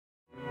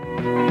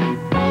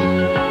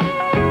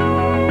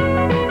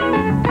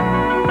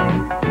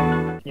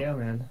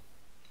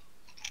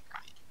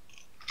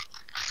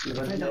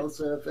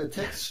also have a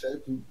text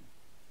chat,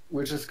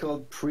 which is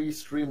called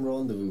pre-stream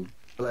rendezvous.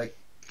 Like,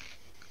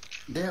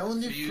 there are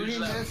only 3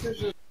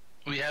 messages.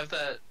 We have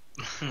that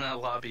in that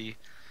lobby,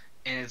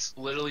 and it's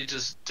literally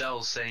just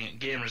Dell saying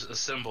 "gamers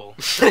assemble."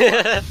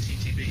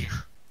 TTB.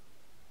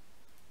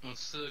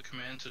 What's the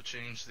command to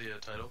change the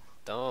title?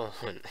 Don't.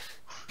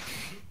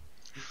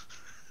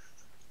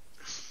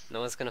 No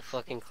one's gonna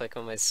fucking click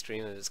on my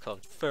stream if it's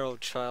called Feral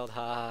Child,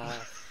 ha.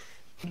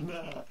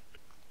 Nah.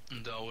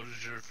 Dell, what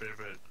is your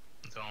favorite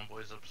Dell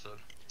Boys episode?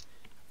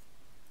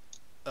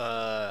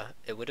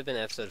 It would have been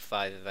episode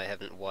 5 if I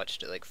haven't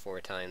watched it like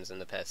 4 times in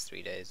the past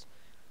 3 days.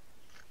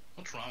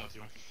 What's wrong with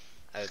you?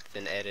 I've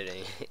been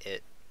editing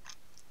it.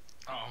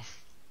 Oh.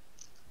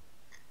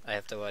 I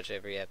have to watch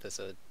every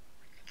episode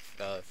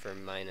for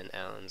mine and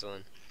Alan's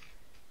one.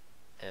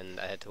 And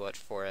I had to watch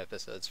 4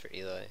 episodes for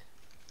Eli.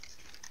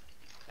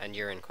 And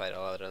you're in quite a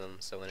lot of them,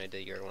 so when I do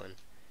your one,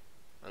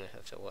 I'm gonna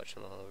have to watch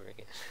them all over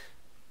again.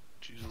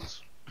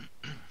 Jesus.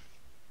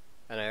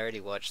 And I already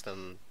watched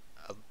them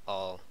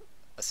all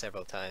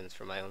several times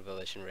for my own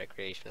volition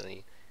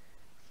recreationally.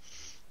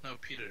 No,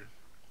 Peter,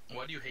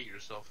 why do you hate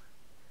yourself?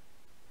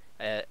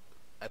 I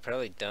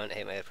probably don't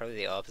hate probably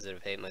the opposite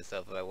of hate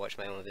myself if I watch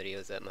my own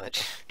videos that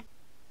much.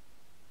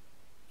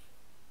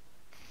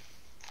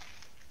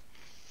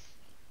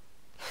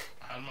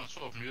 I had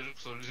myself muted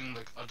because I was eating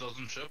like a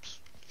dozen chips.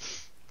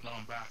 Now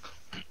I'm back.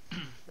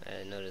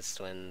 I noticed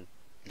when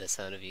the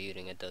sound of you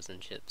eating a dozen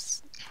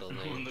chips told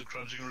me. When the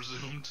crunching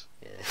resumed.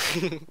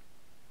 Yeah.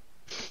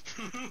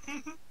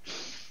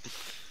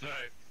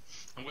 Alright,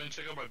 I'm going to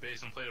check out my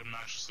bass and play it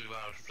obnoxiously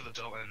loud for the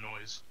Dell and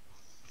noise.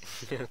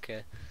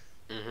 Okay.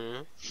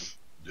 Mm-hmm.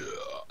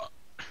 Yeah.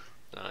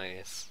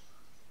 Nice.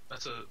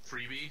 That's a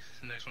freebie.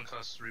 The next one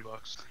costs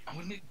 $3. I'm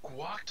gonna make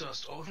guac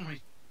dust all over my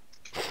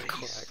face.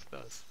 Guac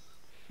dust.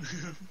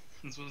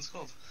 That's what it's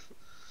called.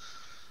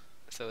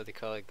 Is that what they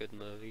call a good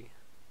movie?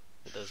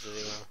 It does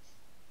really well.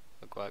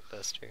 A guac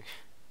duster.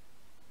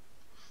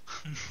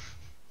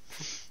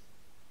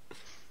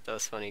 That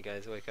was funny,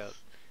 guys. Wake up.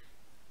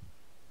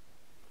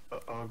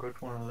 Uh-oh, good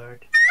one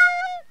alert.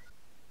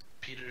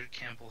 Peter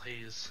Campbell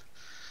Hayes.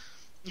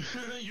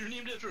 You're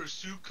named after a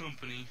soup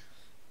company.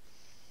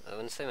 I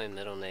wouldn't say my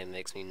middle name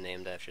makes me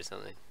named after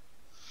something.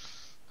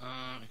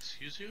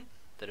 Excuse you?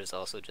 That is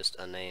also just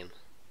a name.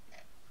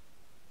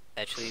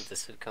 Actually, the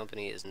soup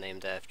company is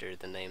named after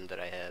the name that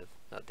I have,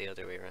 not the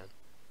other way around.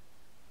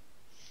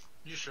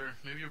 You sure?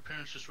 Maybe your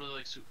parents just really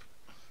like soup.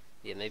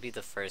 Yeah, maybe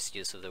the first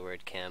use of the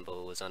word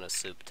Campbell was on a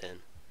soup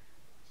tin.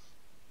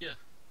 Yeah.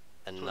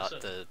 And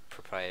not the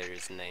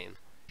proprietor's name.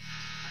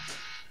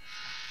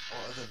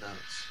 What are the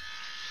notes?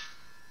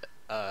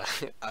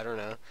 I don't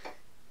know.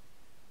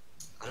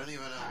 I don't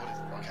even know what it...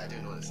 Okay, I do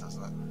know what it sounds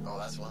like. Oh,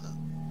 that's one.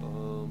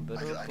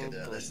 I could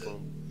listen.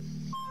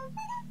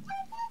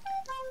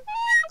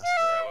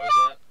 Yeah, what was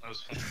that? That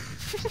was funny.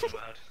 So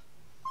bad.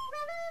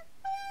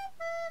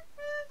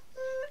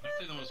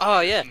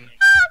 Oh, yeah.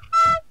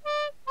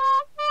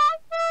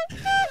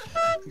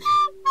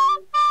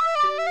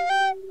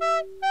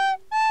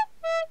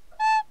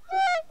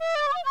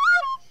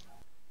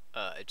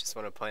 I just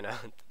want to point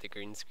out that the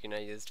green screen I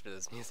used for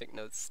those music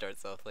notes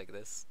starts off like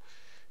this.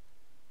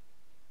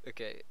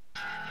 Okay.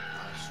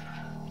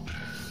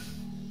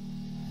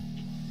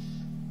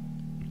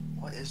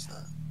 What is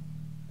that?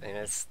 I think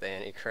that's the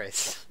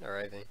Antichrist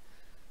arriving.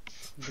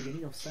 The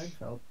beginning of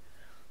Seinfeld.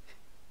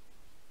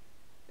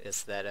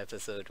 It's that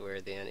episode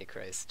where the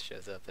Antichrist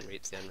shows up and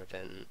reaps the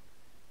unrepentant.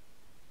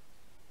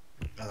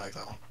 I like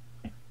that one.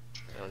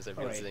 That one's a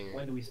good Alright, singer.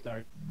 when do we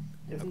start?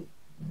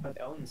 But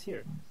Alan's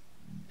here.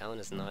 Alan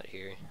is not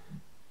here.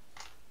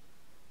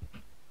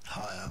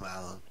 Hi, I'm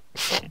Alan.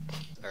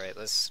 Alright,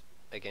 let's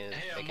again.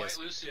 Hey, I'm White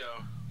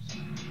Lucio.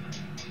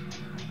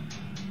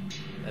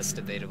 That's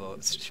debatable.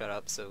 Let's shut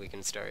up so we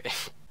can start.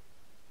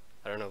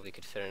 I don't know if we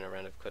could fit in a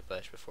round of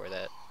quiplash before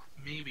that.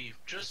 Maybe,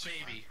 just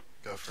maybe.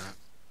 Go for it.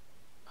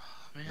 Oh,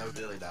 man, No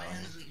dilly-dallying.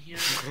 man isn't here.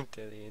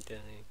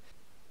 Dilly.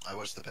 I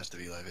watched the Best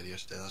of Eli video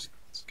today. That's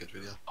a good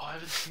video. Oh, I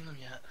haven't seen them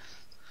yet.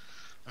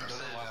 I don't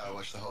know why I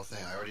watched the whole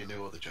thing. I already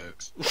knew all the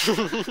jokes.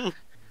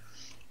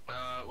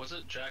 Was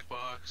it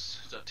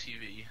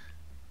jackbox.tv?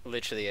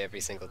 Literally every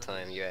single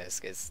time you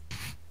ask is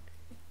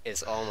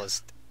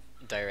almost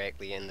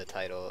directly in the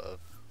title of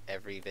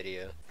every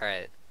video.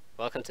 Alright,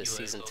 welcome to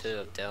season 2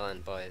 of Dell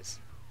and Boys.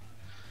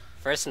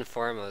 First and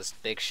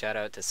foremost, big shout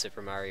out to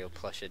Super Mario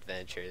Plush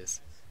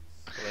Adventures.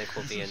 The link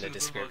will be in the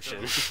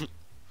description.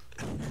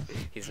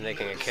 He's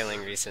making a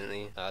killing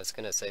recently. I was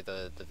gonna say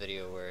the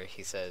video where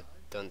he said,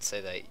 "Don't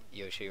say that,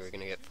 Yoshi, we're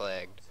gonna get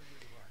flagged."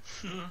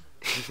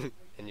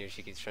 And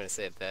Yoshi keeps trying to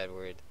say a bad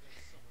word.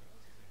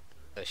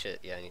 Oh shit,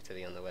 yeah, I need to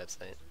be on the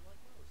website.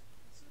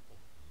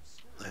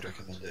 I'd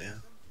recommend it, yeah.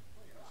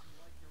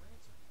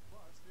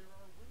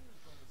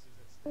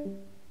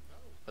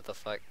 What the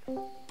fuck?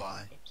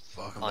 Bye.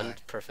 Welcome back.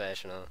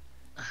 Unprofessional.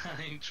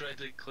 I tried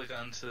to click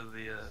onto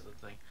the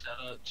thing. Shout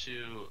out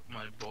to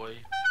my boy,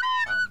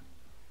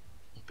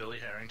 Billy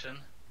Harrington.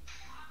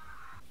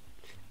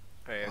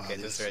 Alright, okay,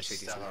 Wow, those are actually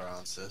decent. stellar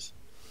answers.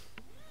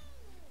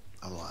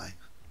 I'm lying.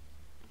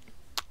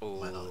 Ooh.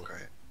 Mine aren't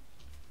great.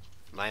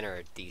 Mine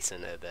are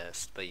decent at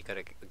best, but you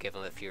gotta give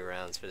them a few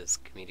rounds for this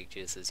comedic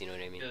juices, you know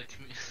what I mean? Yeah,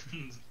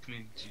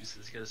 comedic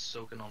juices. You gotta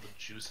soak in all the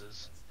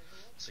juices.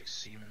 It's like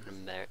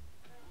semen.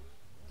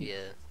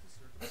 Yeah.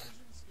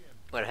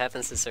 What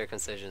happens to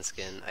circumcision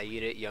skin? I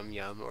eat it yum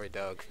yum or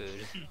dog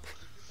food.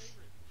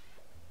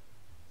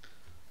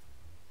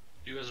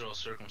 You guys are all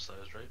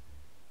circumcised, right?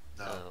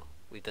 No. Oh,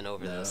 we've been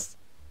over this.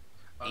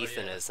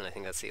 Ethan is, and I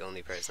think that's the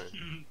only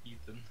person.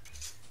 Ethan.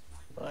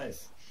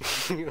 Nice.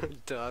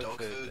 Dog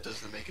food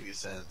doesn't make any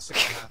sense. What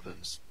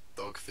happens?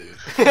 Dog food.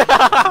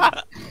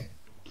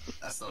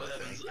 That's not a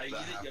thing. I eat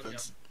That it, yum,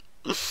 happens.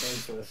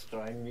 Thanks for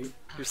destroying me.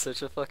 You're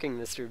such a fucking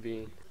Mr.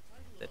 Bean.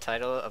 The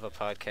title of a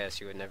podcast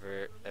you would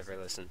never ever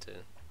listen to.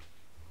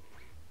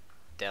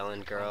 Dell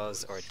and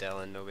Girls or Dell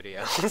and Nobody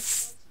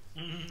Else.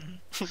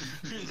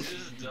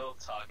 Just Dell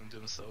talking to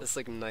himself. That's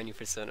like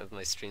 90% of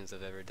my streams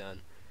I've ever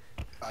done.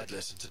 I'd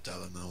listen to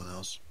Dell and no one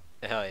else.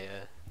 Hell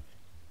yeah.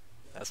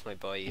 That's my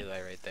boy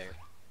Eli right there.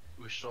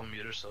 We should all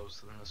mute ourselves,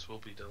 so then this will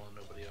be Dell and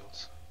nobody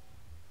else.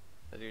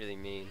 That'd be really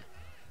mean.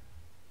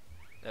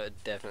 That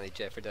would definitely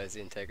jeopardize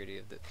the integrity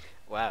of the...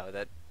 Wow,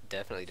 that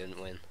definitely didn't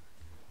win.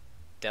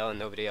 Dell and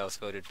nobody else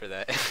voted for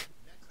that.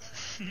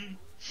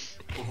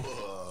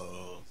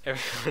 Whoa.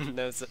 Everyone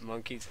knows that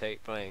monkeys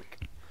hate blank.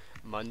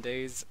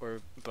 Mondays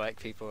or black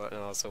people and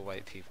also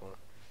white people.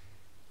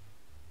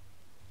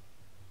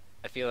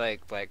 I feel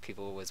like black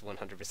people was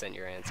 100%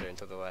 your answer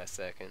until the last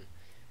second.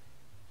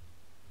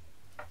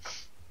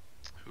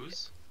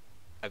 Whose?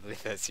 I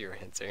believe that's your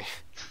answer.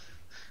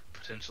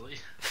 Potentially.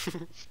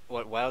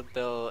 What Wild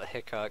Bill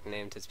Hickok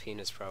named his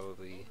penis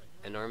probably?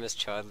 Enormous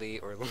Chodley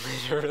or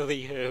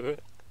literally who?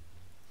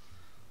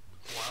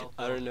 Wild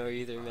I don't know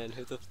either, man.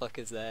 Who the fuck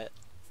is that?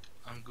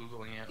 I'm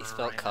googling it. He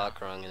spelled right cock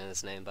now. wrong in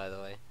his name, by the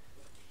way.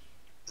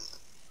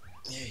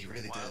 Yeah, you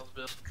really did. Wild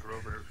Bill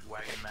Drover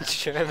Wagon Man.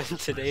 Sherman,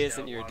 today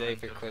isn't your day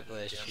for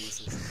quiplash,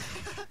 Jesus.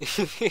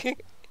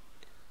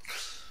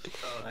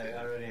 I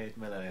already hate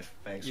my life.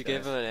 Thanks, You guys.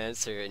 gave him an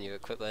answer and you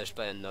whiplashed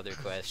by another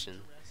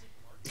question.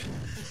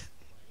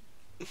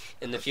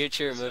 In the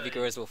future,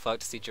 moviegoers will flock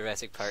to see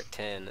Jurassic Park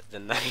 10, the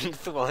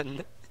 9th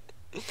one.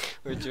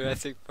 Where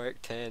Jurassic Park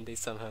 10, they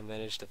somehow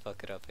managed to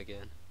fuck it up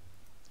again.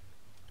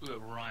 Ooh, it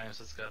rhymes.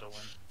 That's gotta win.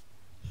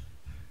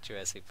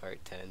 Jurassic Park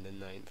 10, the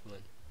 9th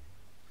one.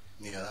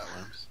 Yeah, that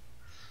rhymes.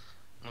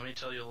 Let me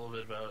tell you a little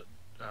bit about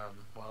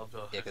Wild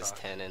Bill Yeah, because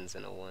Hickok. 10 ends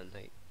in a 1.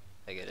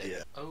 I get it.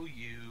 Yeah. Oh,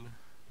 you.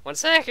 1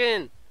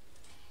 second!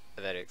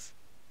 Avetixz.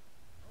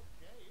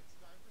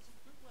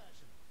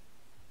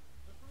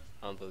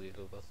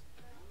 Unbelievable.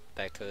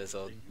 Back to his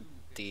old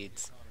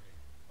deeds.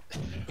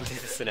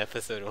 This is in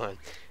episode 1.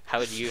 How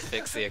would you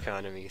fix the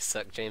economy?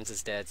 Suck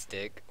James's dad's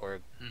dick, or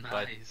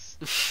by...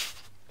 Nice.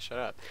 Shut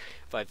up.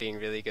 By being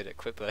really good at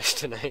quiplash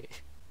tonight.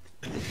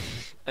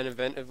 An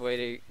inventive way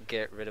to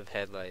get rid of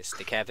head lice.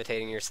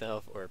 Decapitating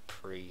yourself, or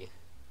pre.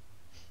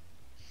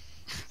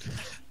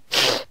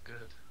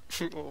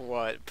 Good.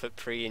 What? Put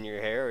pre in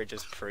your hair, or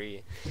just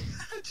pre?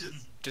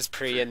 Just Just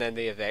pre and then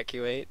they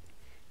evacuate?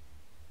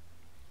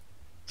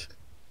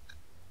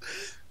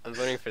 I'm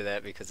voting for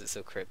that because it's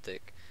so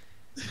cryptic.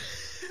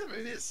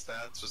 maybe it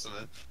stands for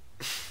something.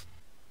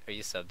 Are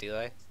you sub,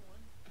 Eli?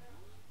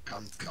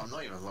 I'm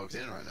not even logged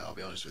in right now, I'll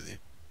be honest with you.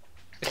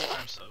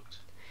 I'm soaked.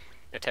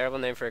 A terrible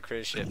name for a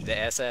cruise ship. The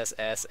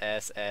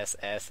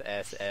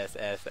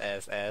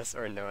SSSSSSSSSSS,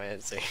 or no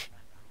answer.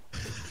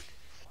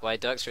 Why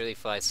ducks really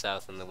fly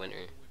south in the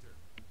winter?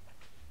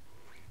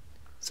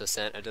 So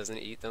Santa doesn't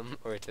eat them,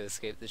 or to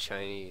escape the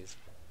Chinese?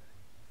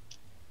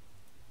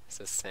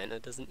 So Santa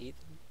doesn't eat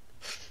them?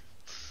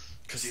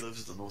 Because he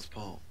lives at the North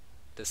Pole.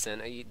 Does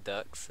Santa eat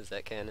ducks? Is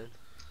that canon?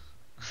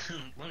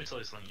 Let me tell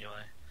you something,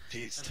 Eli.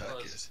 He eats As well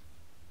turkeys.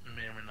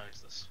 May or may not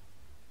exist.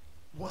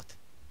 What?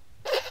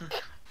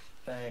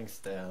 Thanks,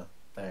 Dale.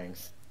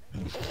 Thanks.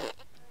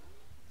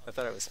 I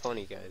thought it was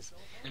funny, guys.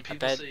 And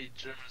people bad- say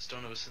Germans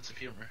don't have a sense of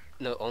humor.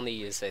 No, only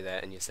you say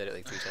that, and you said it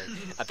like 3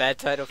 times. A bad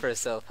title for a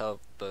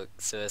self-help book: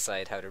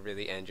 Suicide, How to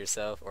Really End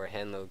Yourself, or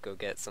Henlo, Go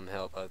Get Some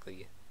Help,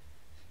 Ugly.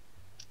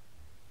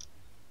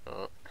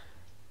 Well,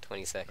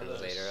 20 seconds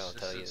later, I'll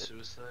tell you that.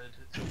 Suicide.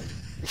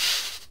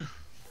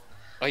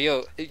 Oh,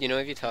 yo, you know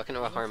if you're talking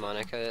to a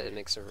harmonica, it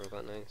makes a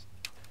robot noise?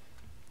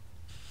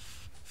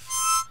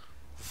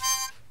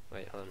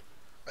 Wait, hold on.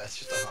 That's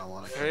just a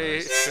harmonica. Hey,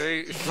 noise.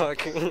 hey,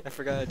 fuck, I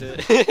forgot I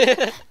did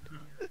it.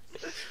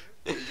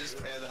 You just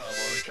play the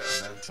harmonica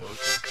and then talk.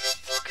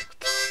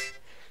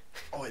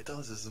 Oh, it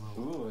does as well.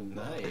 Ooh,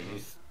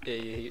 nice. Yeah,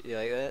 you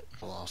like that?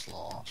 Losh.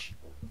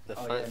 The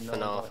Oh, fun, yeah, no, FNAF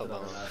no, no,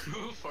 alone. no.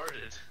 Who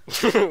farted?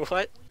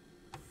 What?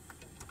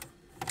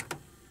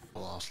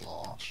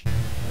 Losh.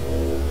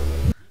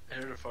 I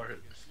heard a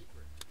fart.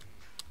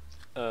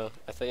 Oh,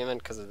 I thought you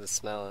meant because of the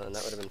smell, and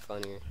that would have been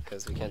funnier,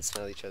 because we can't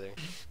smell each other.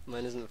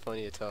 Mine isn't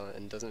funny at all,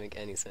 and doesn't make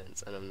any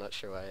sense, and I'm not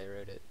sure why I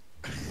wrote it.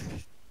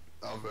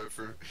 I'll vote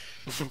for it.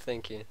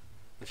 Thank you.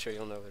 I'm sure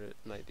you'll know what it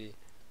might be.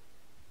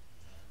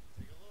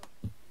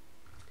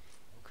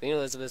 Queen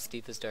Elizabeth's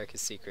deepest,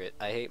 darkest secret.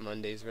 I hate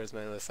Mondays, where's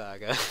my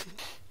Saga?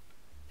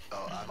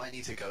 Oh, I might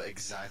need to go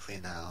exactly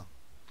now.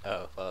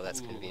 Oh, well, that's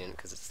convenient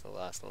because it's the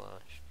last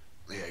launch.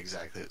 Yeah,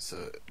 exactly.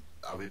 So,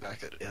 I'll be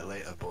back at it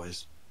later,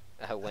 boys.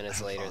 When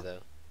it's later,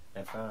 though?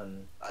 Have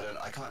fun.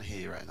 I can't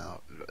hear you right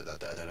now. I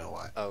don't know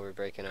why. Oh, we're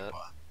breaking up?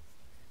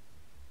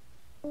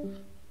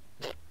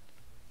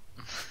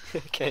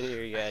 Can't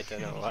hear you, I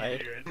don't know why.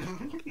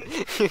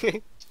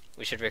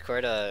 We should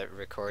record a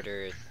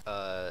recorder,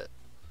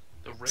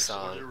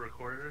 song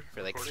recorder?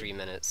 for like 3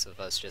 minutes of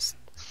us just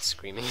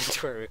screaming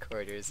into our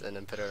recorders and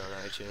then put it on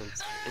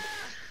iTunes.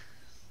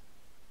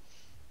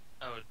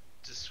 Oh,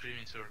 just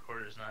screaming to a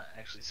recorder is not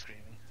actually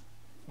screaming.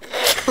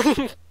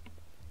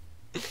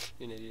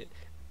 You're an idiot.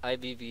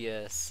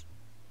 IBBS.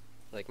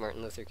 Like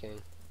Martin Luther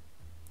King.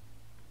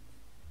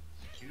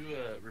 Could you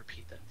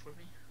repeat that for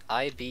me?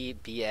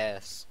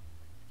 IBBS.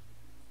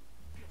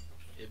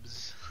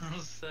 Ibs.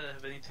 Does that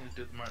have anything to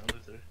do with Martin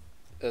Luther?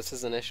 That's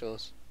his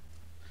initials.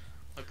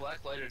 My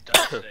black lighter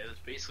died today. That's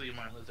basically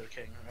Martin Luther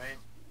King, right?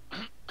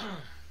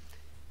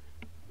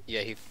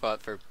 Yeah, he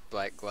fought for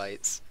black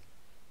lights.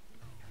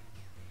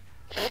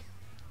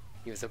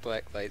 He was a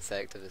black lights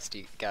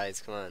activist.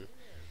 Guys, come on.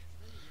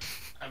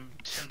 I'm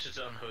tempted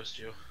to unhost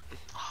you.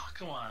 Oh,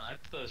 come on. I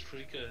thought that was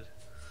pretty good.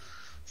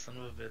 Son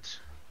of a bitch.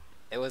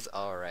 It was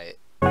alright.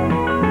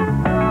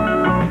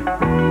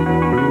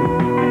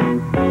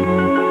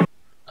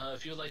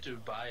 If you would like to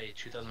buy a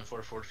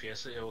 2004 Ford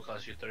Fiesta, it will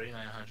cost you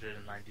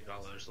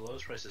 $3,990. The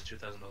lowest price is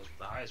 $2,000, but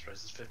the highest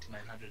price is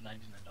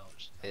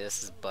 $5,999. Hey,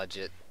 this is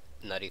budget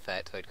nutty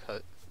factoid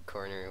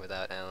corner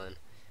without Alan.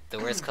 The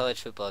worst college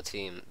football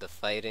team, the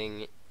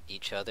fighting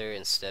each other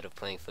instead of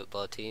playing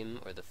football team,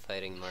 or the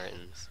fighting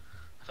Martins?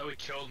 I thought we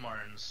killed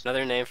Martins.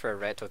 Another name for a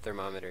rectal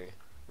thermometer.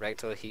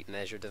 Rectal heat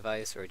measure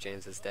device, or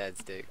James's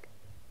dad's dick.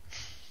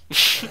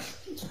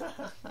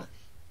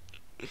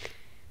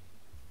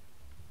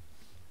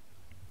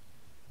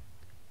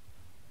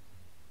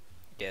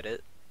 Get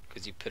it?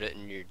 Because you put it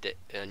in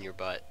your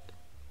butt.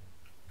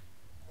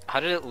 How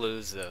did it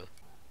lose though?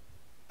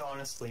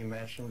 Honestly,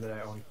 imagine that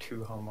I own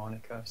 2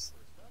 harmonicas.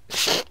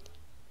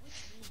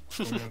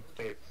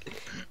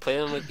 Play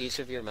them with each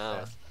of your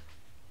mouth.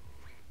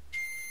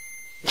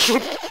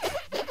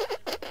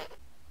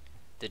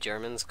 The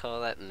Germans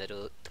call it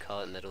middle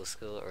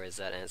school, or is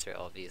that answer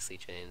obviously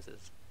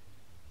James's?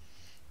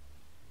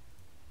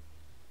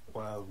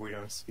 Well, we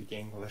don't speak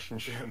English in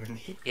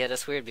Germany. Yeah,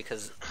 that's weird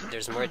because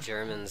there's more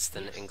Germans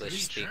than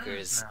English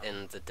speakers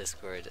in the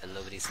Discord, and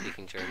nobody's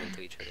speaking German to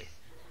each other.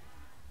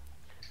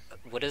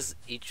 What does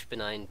each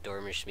benign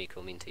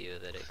Dormerschmiegel mean to you,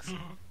 avetixz?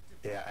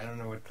 Yeah, I don't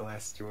know what the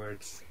last 2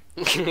 words.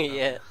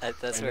 Yeah,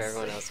 that's where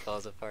everyone else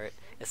falls apart.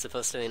 It's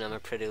supposed to mean I'm a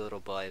pretty little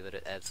boy, but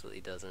it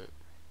absolutely doesn't.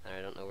 And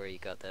I don't know where you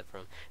got that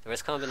from. The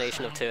worst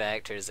combination of 2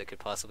 actors that could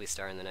possibly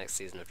star in the next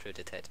season of True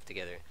Detective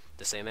together.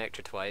 The same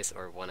actor twice,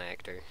 or 1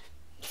 actor.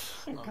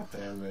 God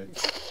damn it.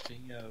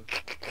 Speaking of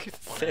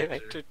Same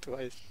actor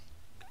twice.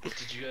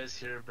 Did you guys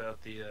hear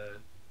about the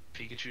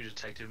Pikachu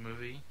detective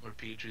movie where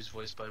Pikachu's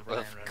voiced by Ryan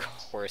Reynolds?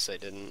 Of course I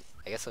didn't.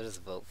 I guess I'll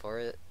just vote for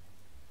it.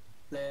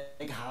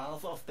 Like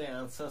half of the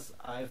answers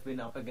I've been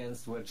up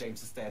against were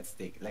James's dad's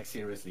dick. Like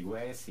seriously,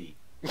 where is he?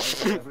 Why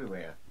is he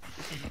everywhere?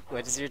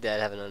 Why does your dad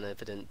have an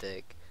omnipotent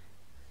dick?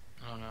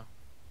 I don't know.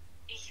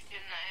 Ich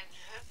bin ein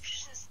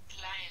hübsches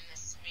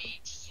kleines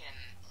Mädchen.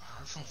 Oh,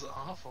 that sounds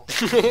awful.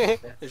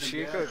 Is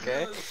she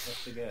okay?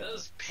 That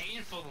was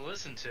painful to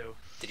listen to.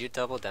 Did you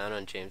double down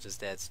on James's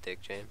dad's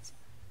dick, James?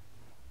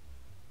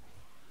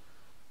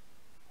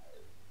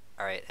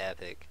 Alright,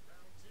 epic.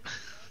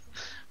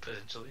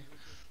 Potentially.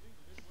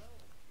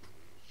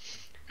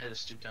 I had to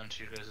stoop down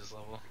to your guys'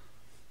 level.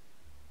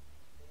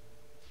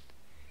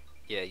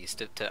 Yeah, you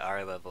stoop to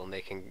our level,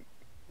 making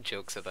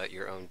jokes about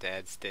your own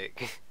dad's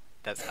dick.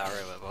 That's our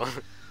level.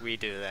 We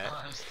do that.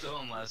 Oh, I'm still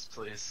in last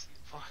place.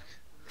 Fuck.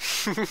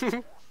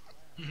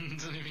 Doesn't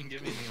even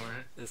give me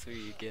anywhere. That's what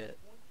you get.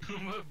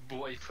 I'm a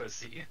boy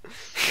pussy.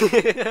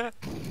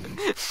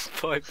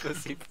 Boy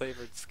pussy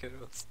flavored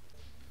Skittles.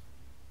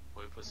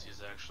 Boy pussy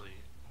is actually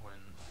when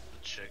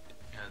a chick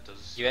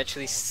does... You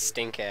actually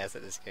stink ass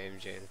at this game,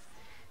 James.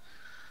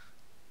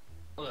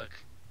 Look.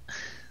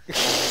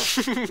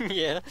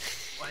 Yeah?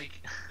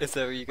 Like... Is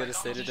that what you gotta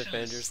say to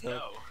defend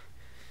yourself?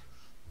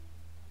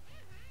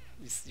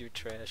 No. You're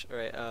trash.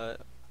 Alright,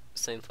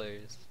 same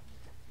players.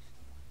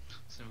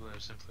 Same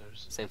players, same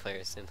players. Same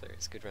players, same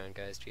players. Good round,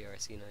 guys.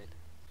 GRC9.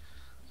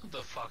 What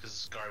the fuck is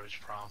this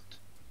garbage prompt?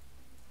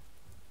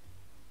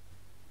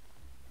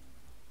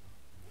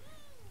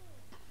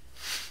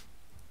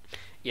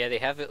 Yeah, they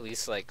have at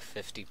least like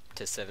 50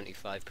 to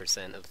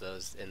 75% of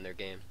those in their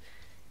game.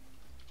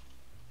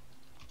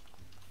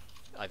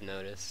 I've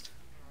noticed.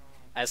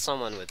 As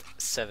someone with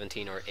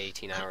 17 or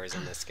 18 hours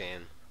in this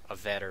game, a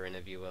veteran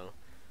if you will.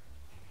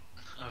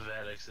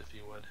 Avetixz, if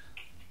you would.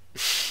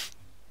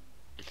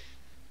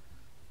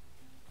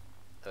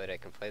 Oh wait, I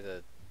can play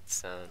the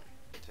sound.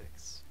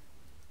 Avetixz.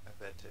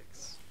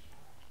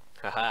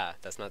 Haha,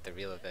 that's not the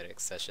real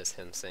avetixz, that's just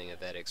him saying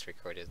avetixz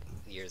recorded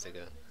years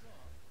ago.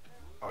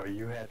 Oh,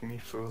 you had me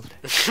fooled.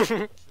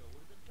 You're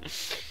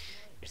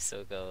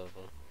so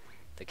gullible.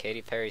 The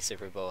Katy Perry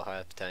Super Bowl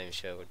halftime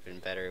show would have been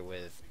better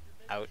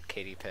without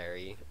Katy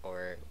Perry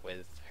or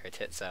with her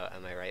tits out.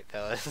 Am I right,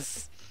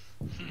 fellas?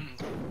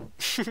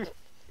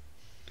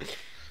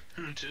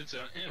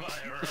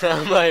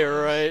 Am I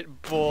right,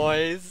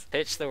 boys?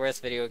 Pitch the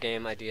worst video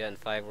game idea in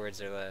 5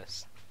 words or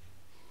less.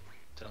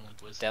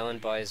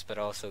 Dylan boys, but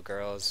also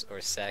girls,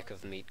 or sack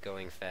of meat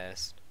going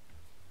fast.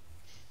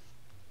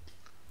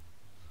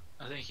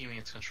 I think he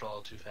means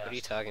control too fast. What are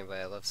you talking about?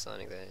 I love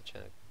Sonic the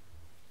Hedgehog.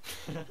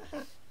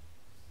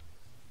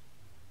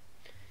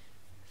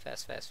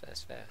 Fast, fast,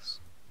 fast, fast.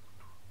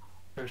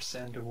 First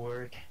send a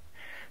word.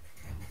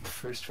 The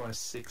first one is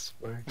 6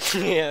 words.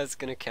 Yeah, I was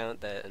gonna count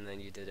that, and then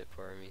you did it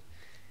for me.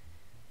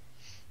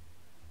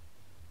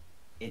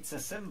 It's a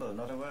symbol,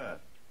 not a word.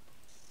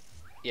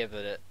 Yeah,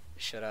 but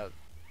shut up.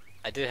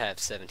 I do have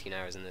 17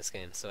 hours in this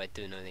game, so I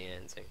do know the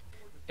answer.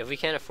 If we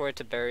can't afford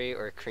to bury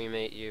or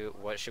cremate you,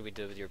 what should we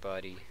do with your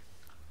body?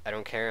 I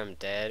don't care, I'm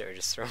dead, or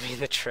just throw me in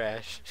the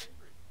trash.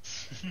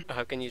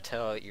 How can you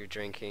tell you're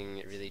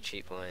drinking really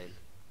cheap wine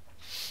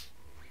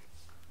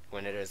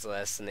when it is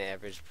less than the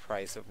average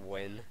price of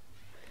wine?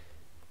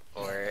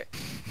 Or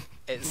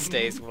it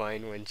stays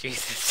wine when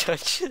Jesus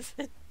touches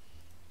it?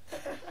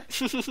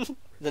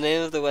 The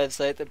name of the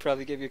website that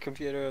probably gave your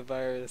computer a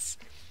virus.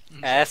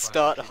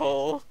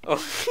 Ass.hole.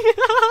 Oh.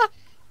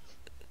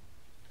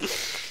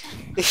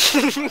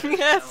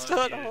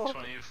 Ass.hole.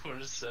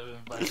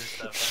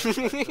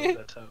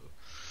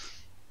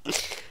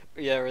 24/7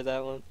 Yeah, or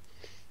that one.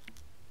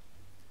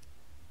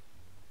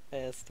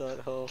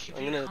 Ass.hole.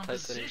 I'm gonna type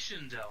that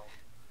in.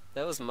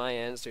 That was my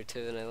answer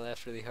too, and I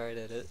laughed really hard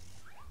at it.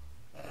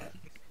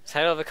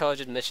 Title of a college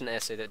admission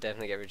essay that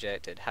definitely get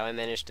rejected. How I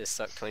managed to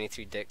suck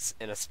 23 dicks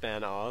in a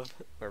span of.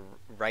 Or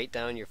write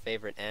down your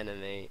favorite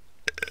anime.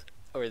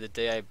 Or the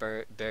day I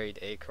buried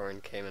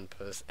Acorn came and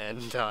post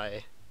and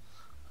die.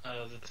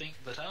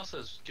 The title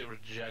says get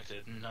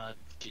rejected, not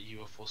get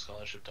you a full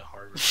scholarship to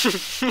Harvard.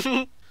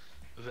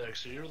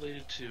 Vex, are you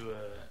related to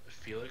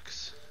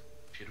Felix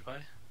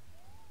PewDiePie?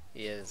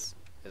 He is.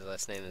 His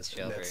last name is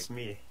Shelberg. That's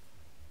me.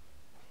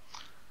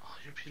 Oh,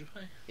 you're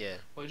PewDiePie? Yeah.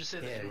 Why'd you say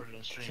the N-word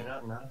on stream?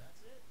 Cannot know.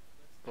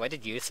 Why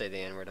did you say the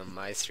N-word on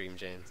my stream,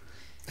 James?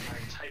 I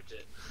typed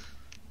it.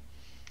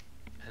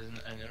 I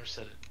never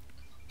said it.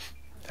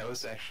 That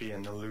was actually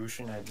an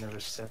illusion, I'd never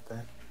said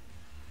that.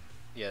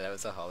 Yeah, that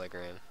was a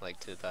hologram, like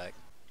Tupac.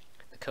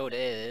 The code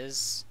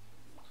is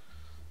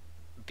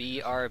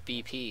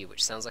BRBP,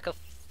 which sounds like a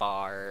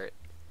fart.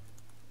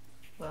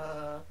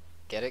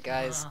 Get it,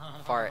 guys?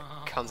 Fart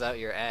comes out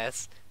your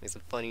ass, makes a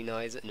funny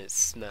noise, and it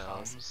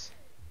smells.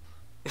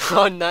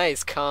 Oh,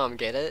 nice, calm,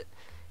 get it?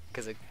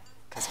 Cause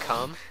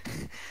calm.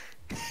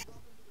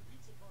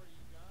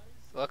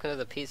 Welcome to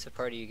the pizza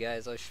party, you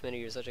guys. Oh, Schmitty,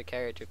 you're such a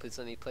character. Please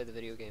let me play the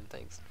video game,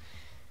 thanks.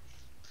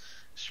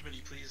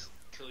 Schmitty, please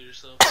kill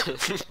yourself.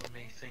 Let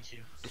me, thank you.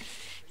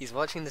 He's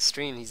watching the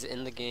stream. He's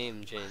in the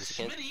game, James.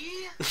 You can't...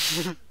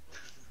 Schmitty!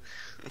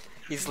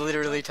 He's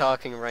literally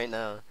talking right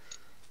now.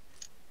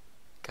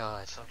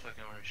 God. Stop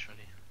talking over me,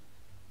 Schmitty.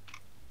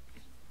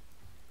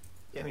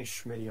 Get me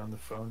Schmitty on the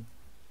phone.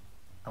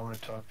 I want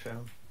to talk to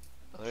him.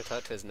 I want to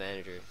talk to his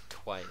manager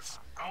twice.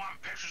 I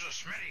want pictures of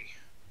Schmitty!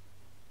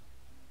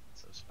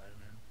 So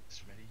Spider-Man,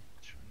 Schmitty.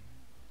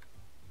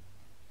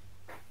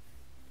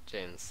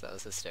 James, that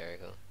was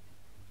hysterical.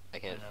 I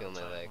can't feel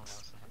my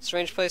legs.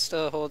 Strange place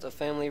to hold a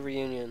family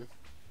reunion.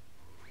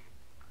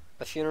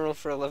 A funeral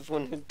for a loved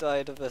one who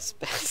died of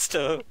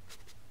asbesto.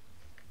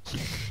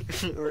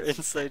 Or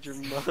inside your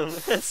mom.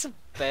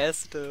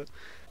 Asbesto.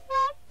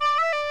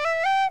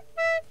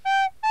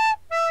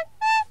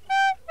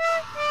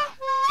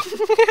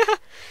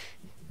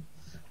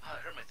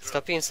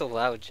 Stop being so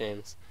loud,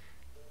 James.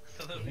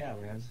 Yeah,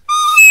 man.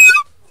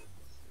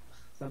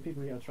 Some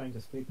people here are trying to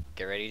sleep.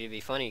 Get ready to be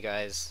funny,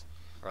 guys,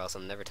 or else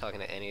I'm never talking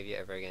to any of you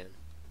ever again.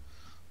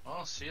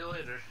 Well, see you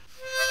later.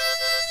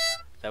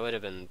 That would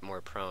have been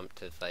more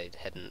prompt if I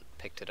hadn't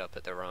picked it up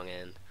at the wrong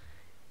end.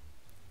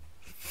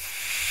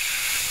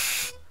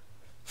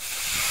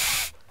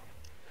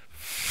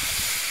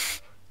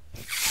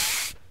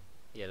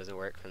 Yeah, it doesn't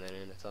work from that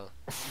end at all.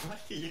 What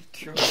are you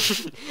doing?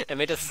 I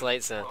made a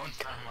slight sound.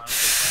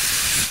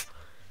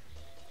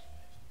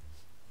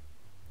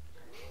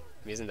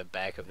 I'm using the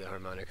back of the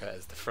harmonica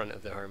as the front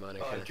of the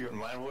harmonica. Oh, dude,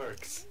 mine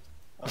works.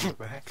 On the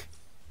back.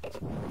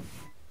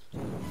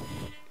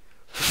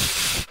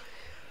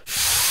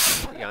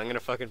 Yeah, I'm gonna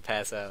fucking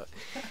pass out.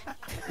 How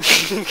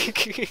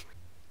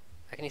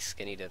can you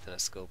skinny dip in a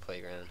school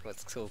playground?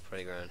 What school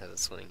playground has a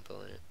swimming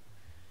pool in it?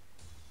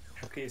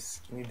 Okay,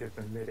 skinny dip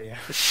in midair.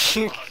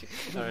 I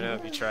don't know,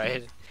 have you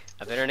tried?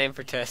 A better name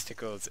for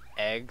testicles,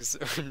 eggs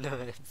or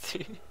nuts?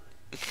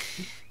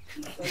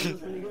 That was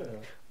really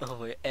good. Oh,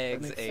 my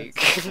eggs That ache.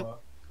 makes sense for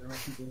the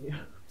rest of the video.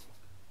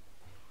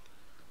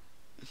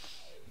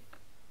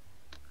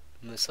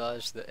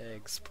 Massage the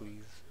eggs,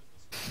 please.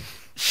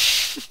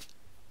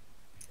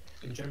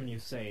 In German you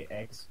say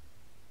eggs.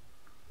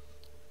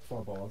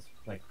 4 balls,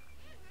 like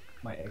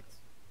my eggs.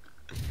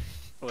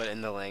 What,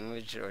 in the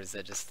language, or is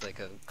that just like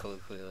a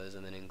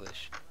colloquialism in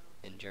English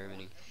in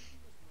Germany?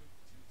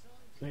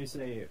 When you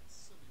say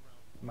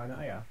meine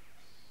Eier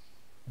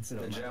instead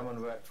The of meine-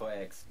 German word for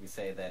eggs, we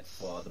say that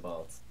for the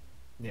balls.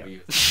 Yeah.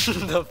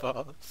 The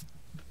balls.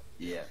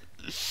 Yeah.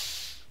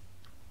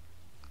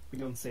 We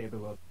don't say the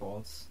word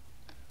balls.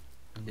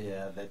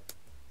 Yeah,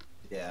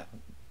 yeah.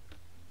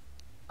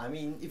 I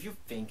mean, if you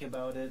think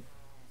about it,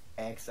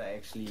 eggs are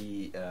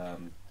actually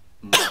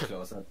more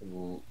closer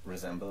to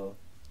resemble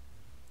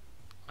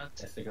What?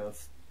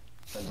 testicles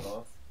than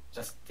balls.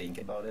 Just think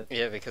about it.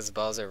 Yeah, because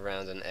balls are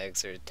round and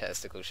eggs are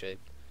testicle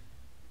shaped.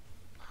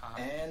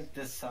 And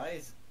the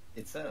size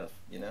itself,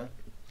 you know?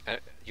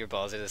 Your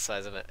balls are the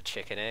size of a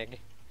chicken egg?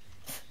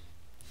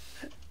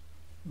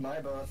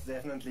 My balls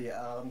definitely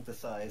aren't the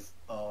size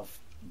of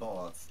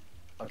balls.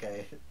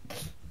 Okay.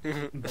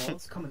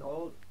 Balls come in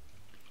all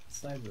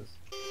sizes.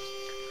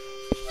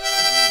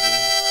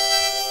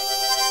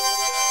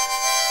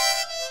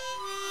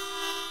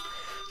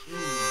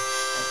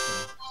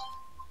 Excellent.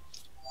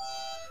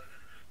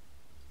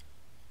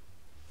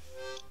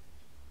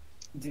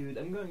 Dude,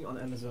 I'm going on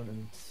Amazon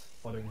and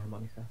ordering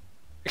harmonica.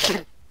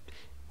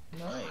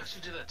 Oh, I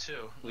should do that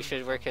too. We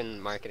should work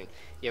in marketing.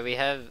 Yeah, we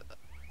have...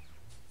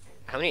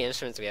 How many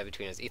instruments do we have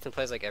between us? Ethan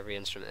plays like every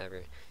instrument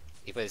ever.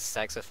 He plays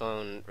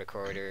saxophone,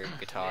 recorder,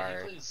 guitar.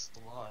 Yeah, he plays a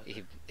lot.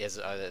 He is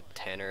a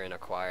tenor in a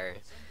choir.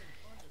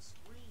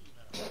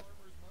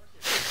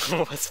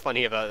 What's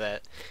funny about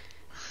that?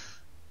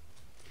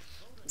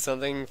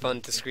 Something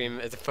fun to scream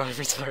at the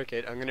farmer's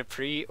market. I'm gonna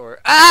or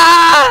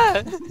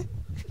ah!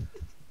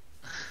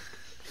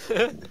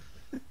 Yeah,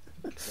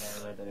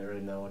 I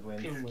already know what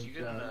wins. Peter, Oh my can you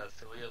get an God.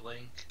 affiliate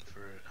link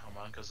for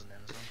harmonicas on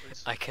Amazon,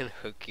 please? I can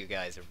hook you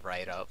guys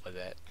right up with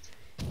that.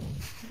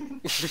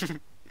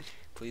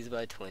 Please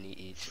buy 20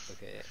 each.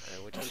 Okay,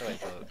 which one do I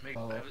vote?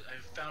 I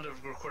found a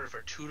recorder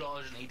for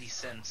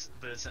 $2.80,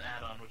 but it's an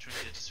add-on, which means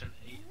you have to spend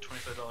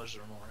 $25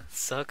 or more.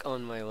 Suck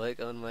on my leg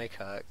on my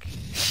cock.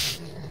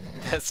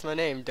 That's my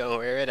name, don't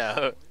wear it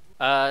out.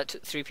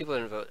 3 people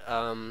didn't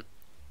vote.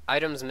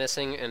 Items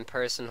missing and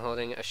person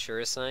holding a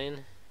sure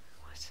sign.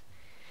 What?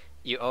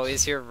 You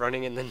always hear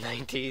running in the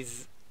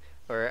 90s,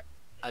 or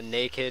a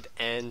naked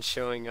and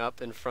showing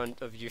up in front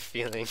of you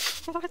feeling.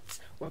 What?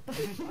 What the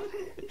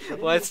fuck?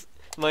 What's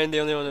mine the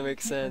only one that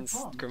makes sense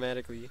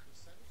grammatically?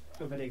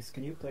 avetixz,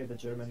 can you play the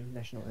German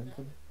national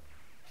anthem?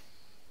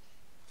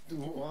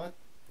 What?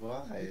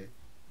 Why?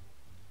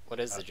 What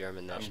is the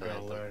German national I'm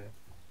gonna anthem? learn.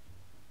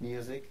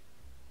 Music?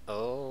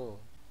 Oh.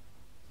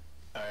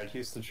 Alright,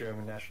 here's the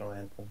German national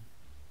anthem.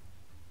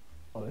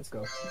 Oh, let's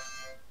go.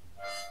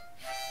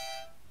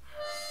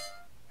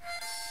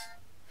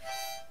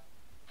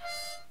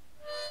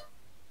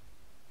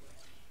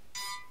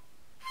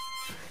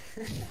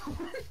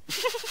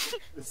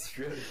 It's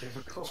really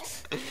difficult.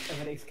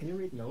 avetixz, can you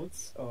read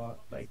notes? Or,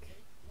 like,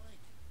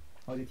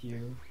 how did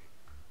you...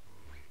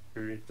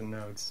 You read the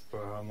notes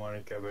for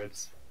harmonica, but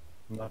it's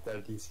not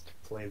that easy to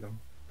play them.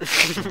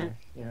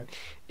 Yeah.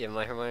 Yeah,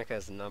 my harmonica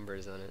has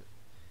numbers on it.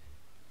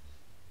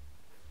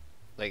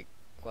 Like,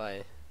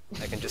 why?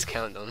 I can just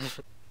count them. You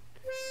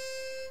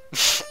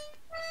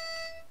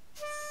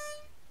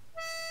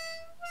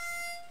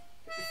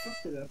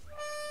fucked it up.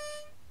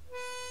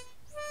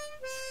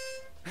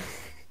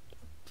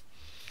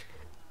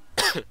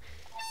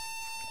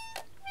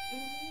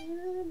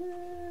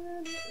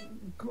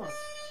 Come on.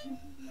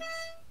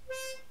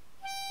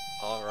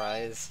 All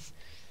rise.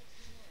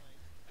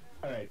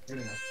 Alright, good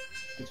enough.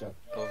 Good job.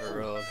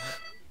 Overruled.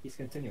 He's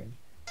continuing.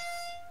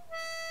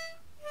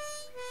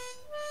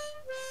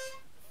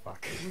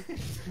 Fuck.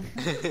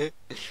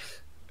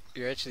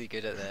 You're actually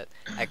good at that.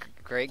 A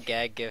great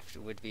gag gift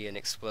would be an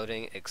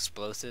exploding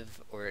explosive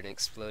or an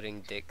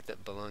exploding dick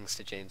that belongs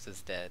to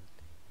James's dad.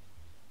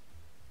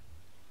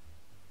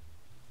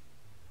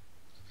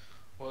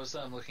 What was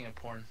that? I'm looking at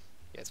porn.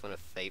 You guys want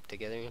to vape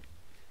together?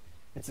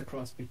 It's a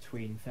cross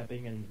between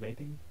fapping and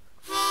vaping.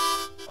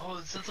 Oh,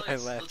 it sounds like, I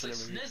it's laughed like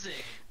whenever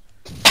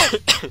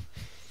snizzing.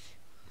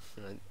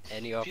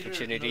 Any Peter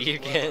opportunity knows you a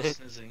lot about get.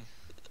 snizzing.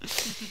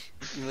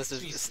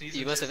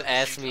 You must have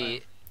asked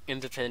me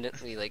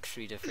independently like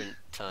 3 different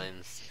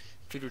times.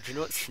 Peter, do you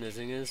know what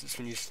snizzing is? It's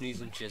when you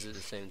sneeze and jizz at the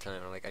same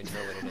time. I'm like, I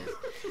know what it is.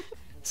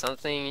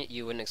 Something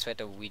you wouldn't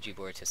expect a Ouija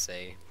board to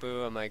say.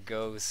 Boo, I'm a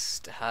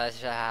ghost. Ha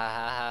ha ha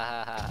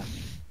ha ha ha.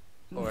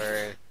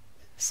 Or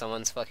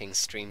someone's fucking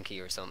stream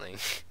key or something.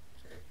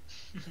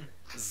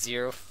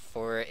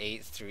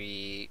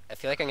 0483. I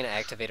feel like I'm gonna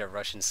activate a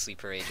Russian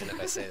sleeper agent if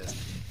I say this.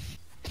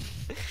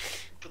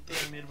 But then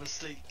I made a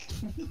mistake.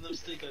 And the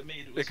mistake I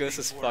made was The ghost being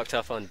was bored. fucked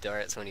up on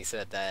darts when he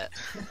said that.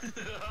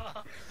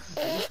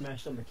 I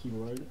smashed on the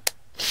keyboard.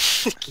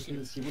 Because you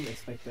wouldn't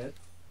expect that.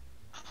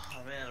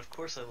 Oh man, of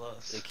course I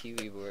lost. The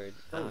Kiwi board.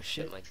 Oh, Oh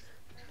shit, shit. my...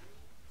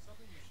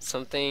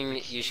 Something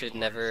you should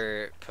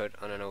never put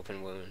on an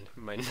open wound.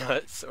 My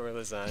nuts or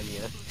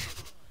lasagna.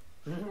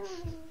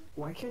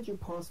 Why can't you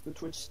pause the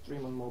Twitch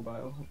stream on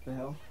mobile? What the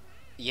hell?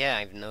 Yeah,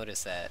 I've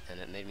noticed that, and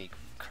it made me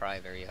cry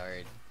very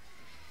hard.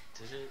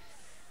 Did it?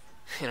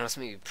 You know, it's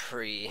made me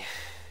pre.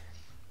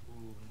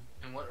 Ooh.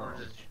 In what order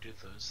did you do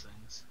those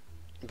things?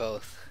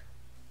 Both.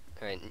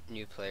 Alright, new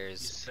You players.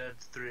 said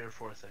 3 or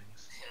 4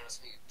 things. It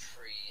must be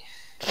pre.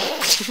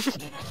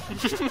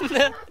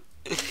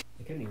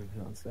 I can't even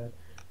pronounce that.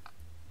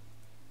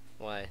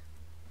 Why?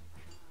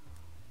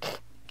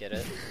 Get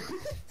it?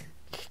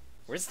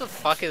 Where's the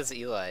fuck is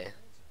Eli?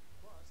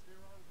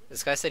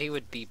 This guy said he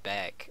would be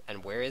back,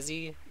 and where is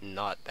he?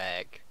 Not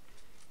back.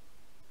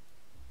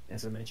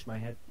 As I mentioned, my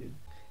head, dude.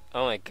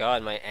 Oh my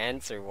god, my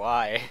answer,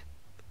 why?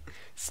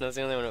 Snow's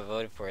the only one who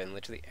voted for it, and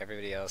literally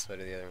everybody else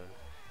voted the other one.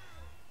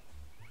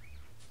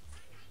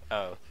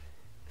 Oh.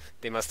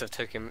 They must have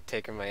taken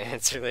my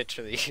answer,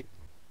 literally.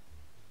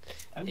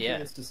 I'm Yeah.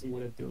 curious to see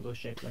what a dildo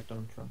shaped like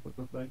Donald Trump would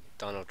look like.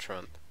 Donald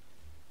Trump.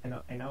 I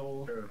know.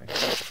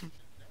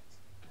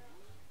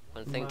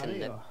 One thing to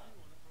Mario.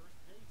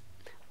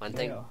 One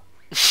thing. Mario.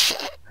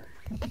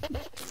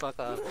 Fuck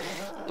off.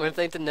 One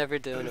thing to never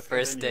do on a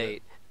first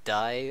date.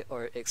 Die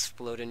or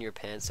explode in your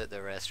pants at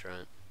the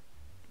restaurant.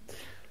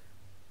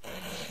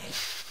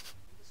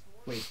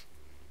 Wait.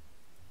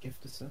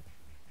 Gift us up?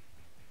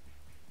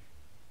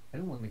 I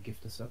don't want to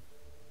gift us up.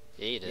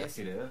 Yeah, you do. Yes,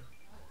 you do.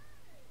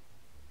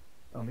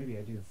 Oh, maybe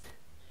I do.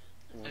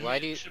 Why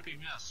do you... Should be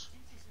miss.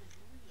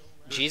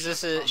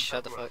 Jesus is...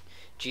 Shut the fuck...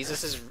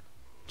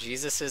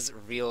 Jesus'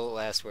 real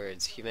last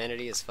words.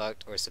 Humanity is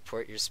fucked, or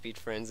support your speed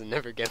friends and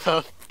never give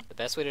up. The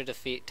best way to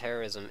defeat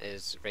terrorism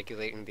is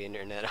regulating the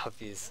internet,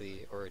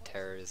 obviously, or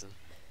terrorism.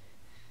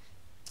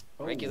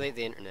 Oh, Regulate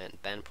the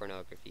internet, ban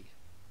pornography.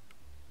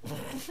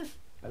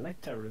 I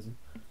like terrorism.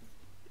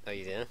 Oh,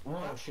 you do?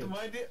 What? shit.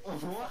 What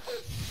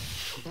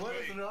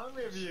is wrong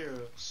with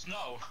you?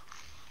 Snow.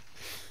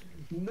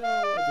 No,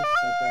 I just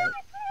said that.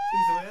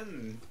 Since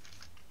when?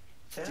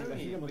 Tell Dude, I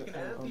me, think I'm we gonna-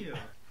 can help you.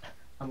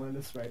 I'm on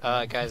this right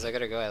now. Guys, I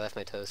gotta go. I left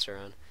my toaster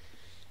on.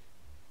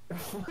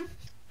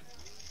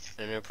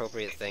 An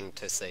inappropriate thing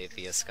to say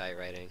via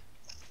skywriting.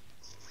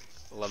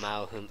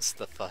 Lamau hunts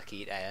the fuck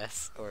eat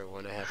ass, or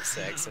wanna have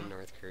sex in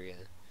North Korea.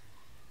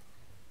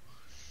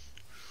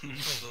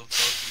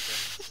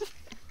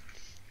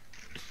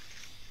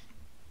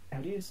 How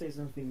do you say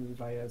something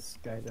via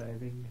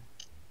skydiving?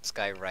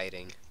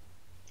 Skywriting.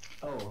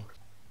 Oh,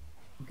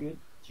 good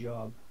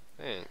job.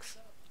 Thanks.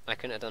 I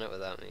couldn't have done it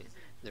without me.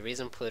 The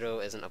reason Pluto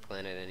isn't a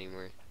planet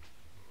anymore.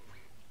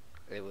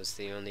 It was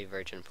the only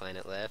virgin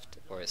planet left,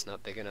 or it's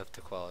not big enough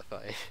to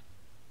qualify.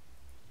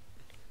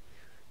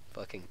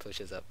 Fucking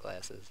pushes up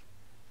glasses.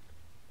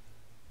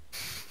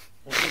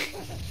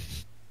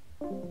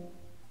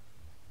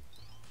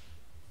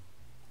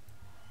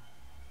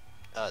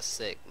 Oh,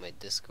 sick. My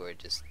Discord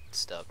just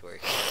stopped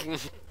working.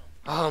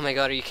 Oh my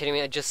god, are you kidding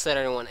me? I just said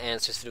I don't want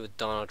answers to do with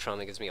Donald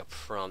Trump. It gives me a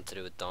prompt to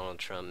do with Donald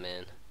Trump,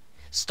 man.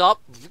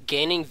 Stop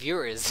gaining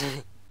viewers.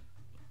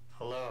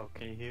 Hello,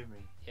 can you hear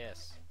me?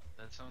 Yes.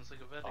 That sounds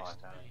like a Oh, avetixz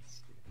to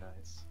me.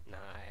 nice.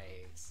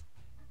 Nice.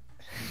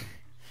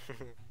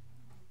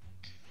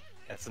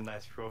 That's a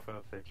nice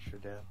profile picture,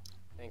 Dale.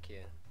 Thank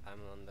you. I'm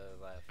on the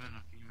left. Even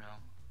a female.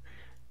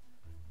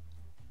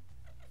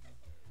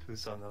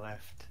 Who's on the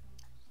left?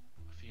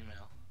 A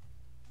female.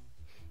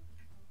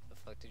 The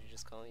fuck did you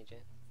just call me, Jan?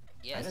 I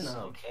Yes. don't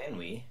know, can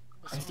we?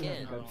 I still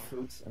Again. haven't got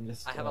fruits. I'm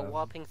just. I have a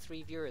whopping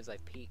 3 viewers. I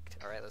peaked.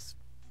 Alright, let's...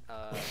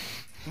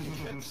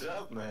 Good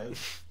job, man.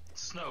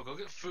 Snow, go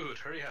get food.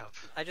 Hurry up.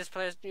 I just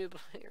placed new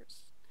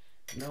players.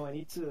 No, I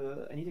need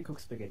to cook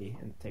spaghetti,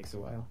 and it takes a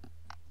while.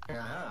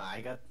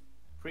 I got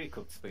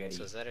pre-cooked spaghetti.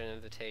 So is that an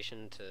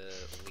invitation to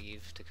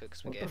leave to cook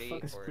What the spaghetti?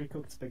 fuck is or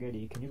pre-cooked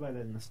spaghetti? Can you buy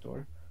that in the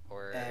store?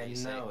 or are you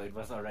No, saying, it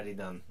was already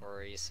done. or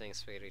are you saying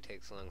spaghetti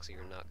takes long so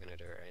you're not gonna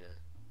do it right now?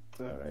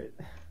 It's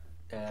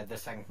alright. The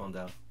second one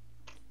though.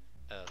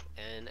 Oh,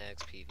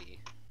 NXPV.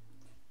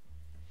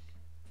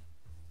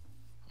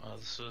 Well,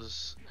 this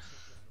was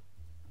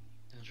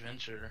an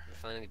adventure. We're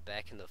finally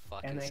back in the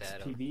fucking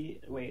saddle.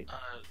 NXPV? Wait,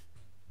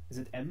 is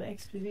it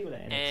MXPV or the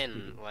NXPV?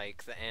 N,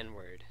 like the N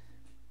word.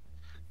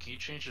 Can you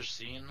change your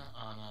scene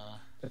on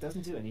It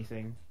doesn't do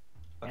anything.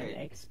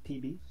 Okay.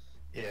 NXPV?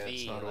 Yeah, it's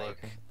V, not like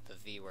working. the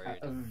V word.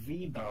 A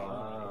VB.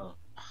 Oh.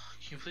 Can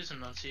you please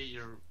enunciate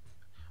your...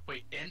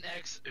 Wait,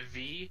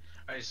 NXV?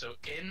 Alright, so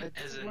N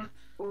as in...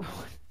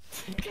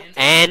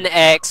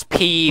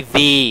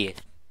 NXPV.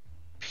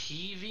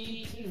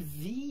 PV?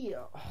 PV?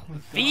 Oh my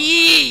god.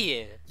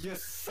 V! You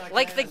suck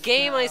Like the ass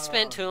game I now.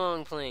 spent too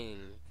long playing.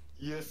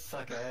 You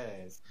suck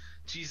ass.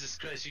 Jesus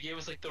Christ, you gave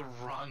us like the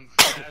wrong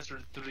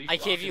password 3 I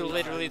gave you fucking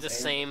literally times. the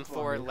same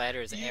 4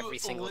 letters You every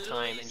single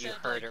literally time and you said,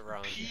 heard like, it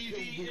wrong.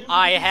 PV.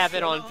 I have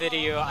it on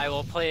video, I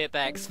will play it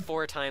back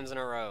 4 times in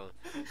a row.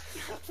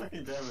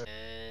 Fucking damn it.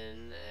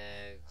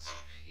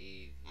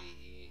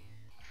 NXPV.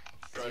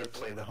 Try to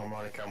play the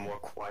harmonica more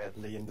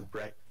quietly in the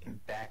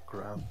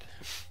background.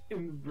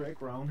 In the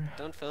background.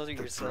 Don't filter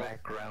The yourself.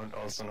 background,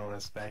 also known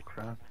as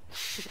background.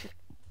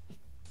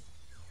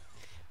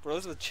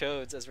 Bros with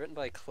Chodes, as written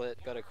by Clit,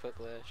 got a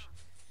quiplash.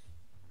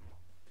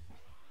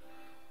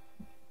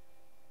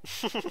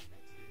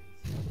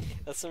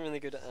 That's some really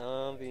good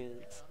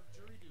ambience.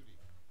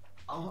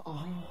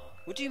 Oh.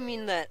 What do you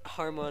mean that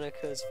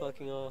harmonica is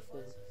fucking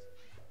awful?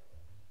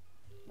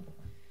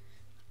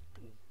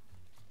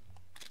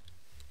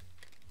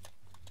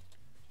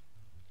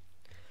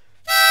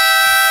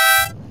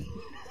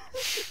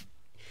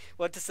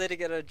 What to say to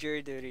get out of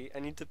jury duty?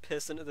 I need to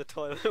piss into the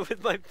toilet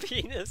with my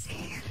penis.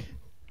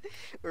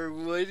 Or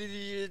what did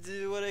you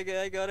do when I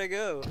gotta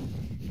go?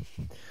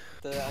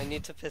 I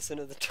need to piss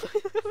into the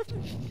toilet.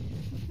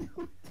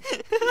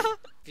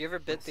 Have you ever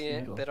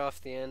bit off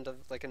the end of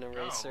like an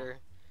eraser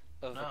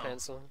of a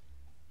pencil?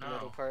 The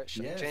middle part?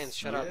 Yes, James,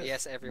 shut up. yes,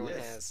 Yes, everyone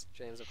yes. has.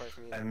 James, apart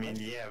from you. I mean,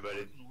 yeah, but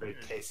it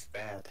tastes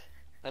bad.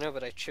 I know,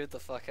 but I chewed the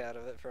fuck out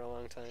of it for a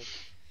long time.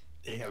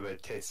 Yeah, but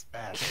it tastes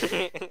bad.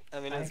 I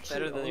mean, it's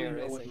better than the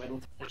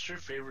erasing. What's your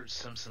favorite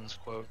Simpsons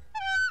quote?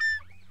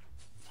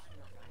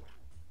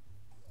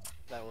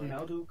 That one.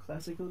 Now do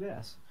classical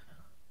gas.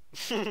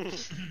 Okay.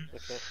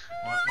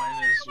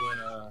 Mine is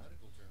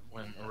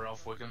when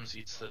Ralph Wiggums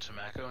eats the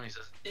tobacco and he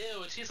says,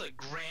 "Ew, it tastes like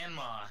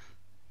grandma."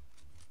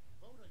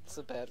 It's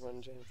a bad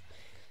one, James.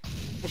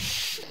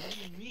 What do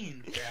you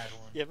mean, bad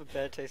one? You have a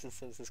bad taste in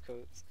Simpsons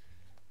quotes.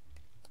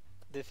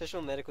 The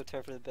official medical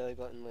term for the belly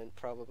button lint,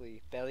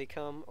 probably belly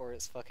cum or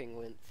it's fucking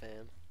lint,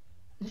 fam.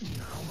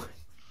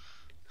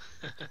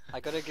 I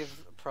gotta give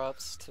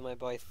props to my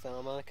boy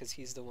Thelma, because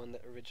he's the one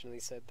that originally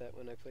said that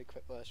when I played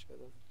quiplash with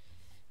him.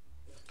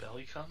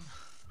 Belly cum?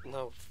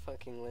 No,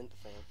 fucking lint,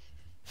 fam.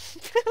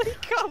 Belly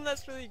cum,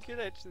 that's really good,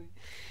 actually.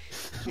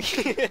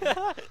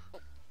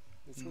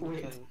 It's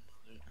Wait. funny.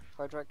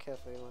 Hard Rock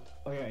Cafe one.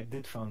 Oh yeah, I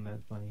did find that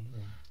funny.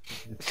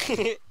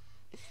 Yeah.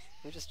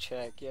 Let me just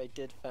check. Yeah, I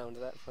did found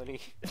that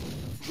funny.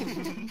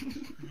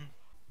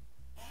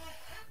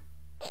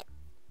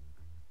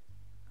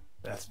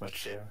 That's my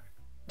share.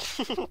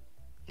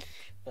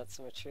 That's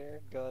my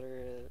chair. Got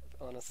her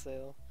on a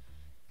sale.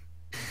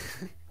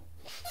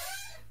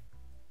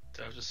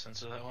 Did I just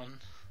censor that one?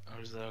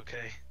 Or is that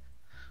okay?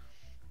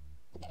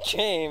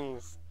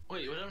 James!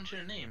 Wait, what happened to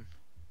your name?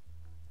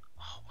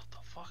 Oh, what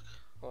the fuck?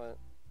 What?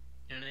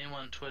 Your name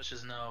on Twitch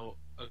is now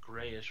a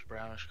grayish,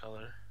 brownish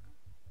color.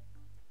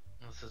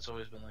 Unless it's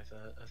always been like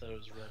that. I thought it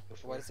was red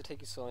before. Why does it take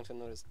you so long to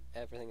notice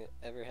everything that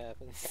ever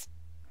happens?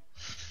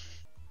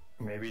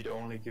 Maybe it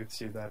only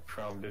gives you that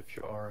prompt if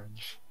you're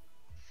orange.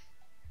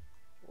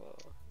 Whoa.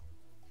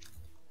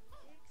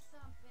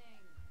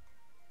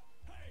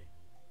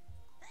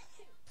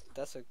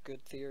 That's a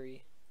good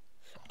theory.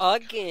 A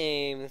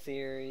game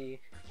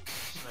theory!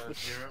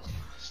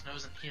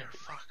 Snow's in here,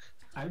 fuck.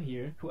 I'm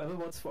here. Whoever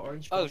votes for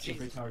orange Oh, is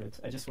retarded.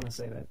 I just want to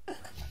say that.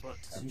 But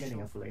I'm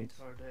getting up late.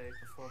 Our day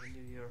before the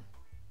new year.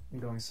 I'm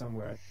going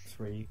somewhere at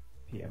 3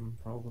 p.m.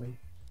 probably.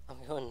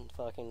 I'm going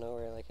fucking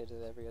nowhere like I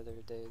did every other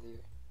day of the year.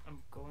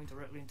 I'm going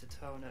directly into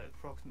town at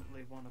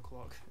approximately 1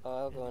 o'clock. Oh,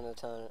 I'll go into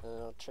town and then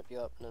I'll trip you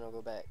up and then I'll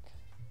go back.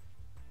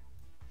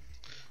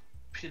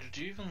 Peter,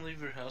 do you even leave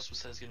your house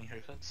besides getting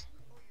haircuts?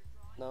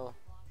 No.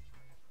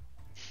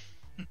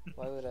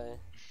 Why would I?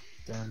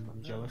 Damn,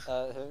 I'm jealous.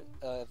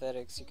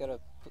 avetixz, you gotta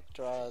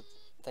draw.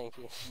 Thank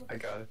you. I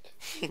got it.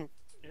 It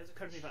has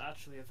occurred to me that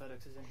actually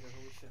avetixz is in here.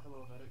 Holy shit,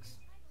 hello avetixz.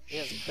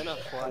 Yeah, it's been a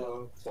while.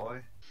 Hello,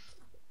 boy.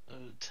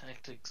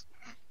 Tactics.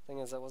 Thing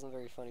is, that wasn't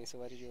very funny, so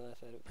why did you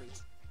laugh at it,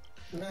 please?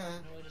 Nah.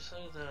 No, I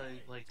decided that I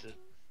liked it.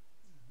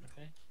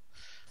 Okay?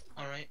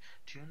 Alright,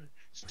 do you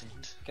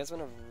understand? You guys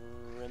wanna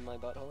rim my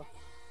butthole?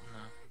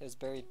 No. There's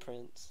buried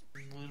prints.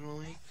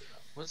 Literally?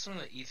 What's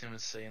something that Ethan would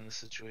say in this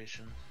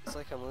situation? It's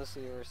like I'm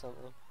Lucy or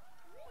something.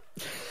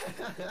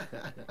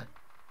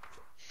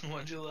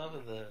 Why'd you laugh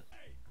at that?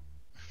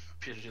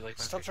 Peter, do you like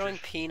my Stop picture? drawing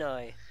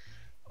peni.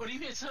 What do you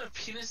mean it's not a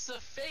penis, it's a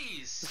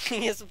face?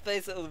 He has a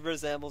face that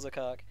resembles a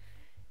cock.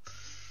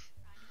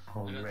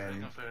 Oh I got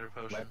man, fire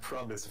potion. my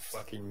prompt is a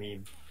fucking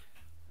meme.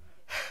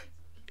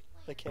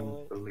 I can't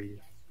wait.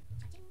 Believe.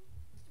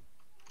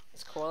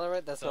 Is koala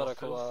right? That's not a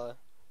koala.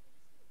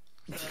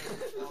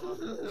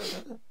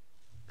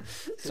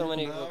 So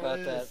many people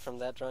got that from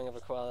that drawing of a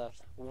koala.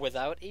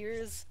 Without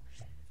ears?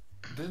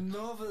 The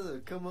novel,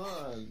 come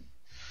on.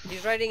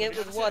 He's writing it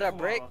with what, a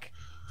brick?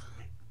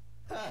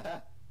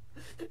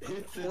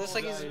 It's It looks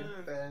like he's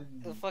pen.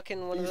 the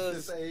fucking one of He's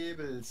those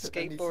disabled.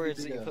 skateboards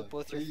that you put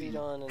both your feet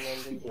on and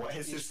then do. Why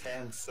is his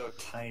hand so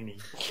tiny?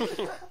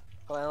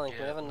 Oh, Alan, can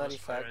we Yeah, have a nutty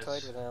most pirates.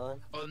 factoid with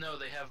Alan? Oh no,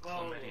 they have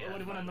Well, chlamydia. what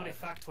do you want a nutty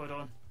factoid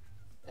on?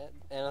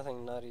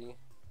 Anything nutty.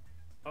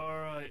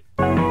 Alright.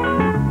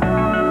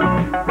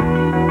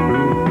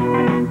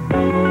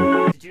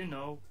 Did you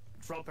know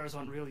drop bears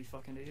aren't really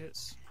fucking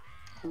idiots?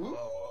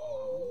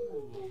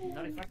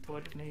 Nutty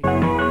factoid if need.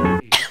 I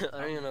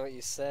don't even know what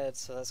you said,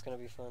 so that's gonna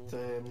be fun.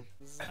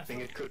 I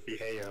think it could be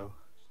Heyo.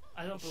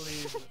 I don't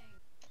believe it.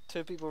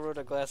 2 people wrote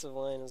a glass of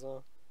wine as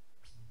well.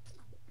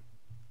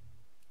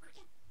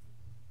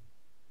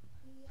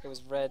 It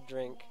was red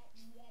drink.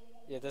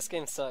 Yeah, this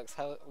game sucks.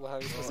 How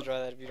are you supposed to draw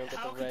that if you don't get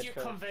How the could red you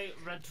card? convey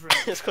red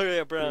drink? It's clearly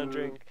a brown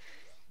drink.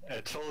 I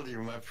told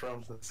you my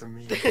prompt was a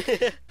meme.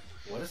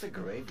 What is a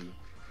gravy?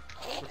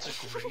 What's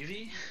a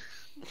gravy?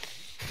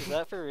 Is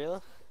that for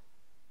real?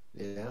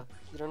 Yeah.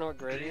 You don't know what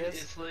gravy is?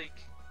 It's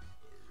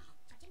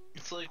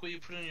like what you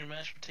put in your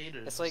mashed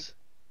potatoes. It's like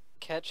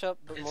ketchup,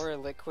 but more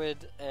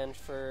liquid, and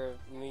for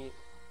meat.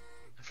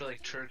 for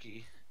like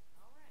turkey.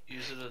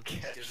 Use it at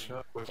Thanksgiving.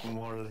 Ketchup with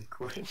more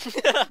liquid.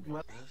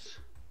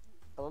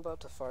 I'm about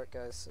to fart,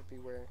 guys, so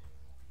beware.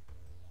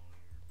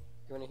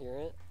 You wanna hear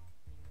it?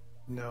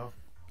 No.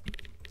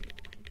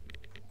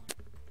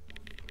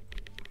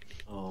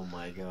 Oh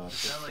my god. It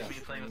sounded like me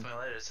playing with my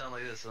lighter. It sounded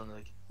like this. Sounded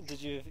like.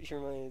 Did you hear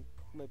my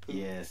poop?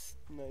 Yes.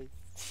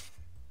 Nice.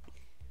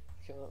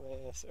 Come on, my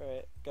ass.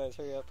 Alright, guys,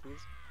 hurry up, please.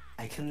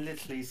 I can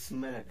literally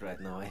smell it right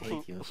now. I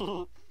hate you.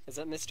 Is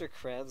that Mr.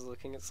 Krabs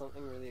looking at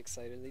something really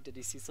excitedly? Did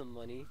he see some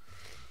money?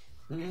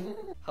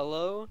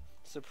 Hello?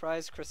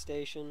 Surprise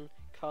crustacean.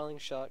 Calling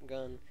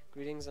shotgun.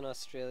 Greetings in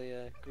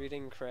Australia.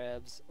 Greeting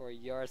crabs. Or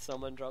yar,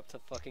 someone dropped a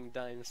fucking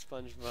dime,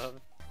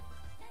 SpongeBob.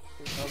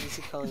 He's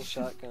obviously calling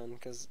shotgun,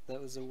 because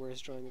that was the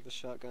worst drawing of a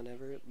shotgun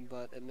ever,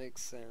 but it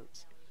makes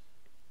sense.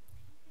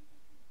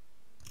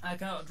 I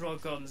cannot draw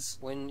guns.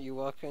 When you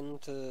walk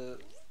into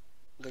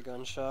the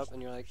gun shop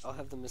and you're like, I'll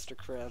have the Mr.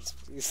 Krabs,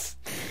 please.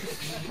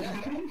 A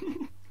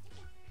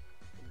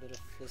bit of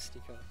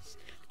fisticuffs.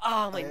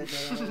 Oh my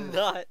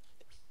nut!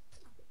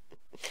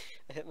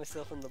 I hit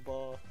myself in the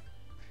ball.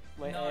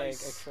 My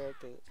Nice. egg, I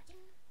cracked it.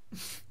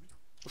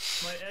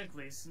 My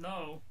egglies,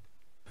 no.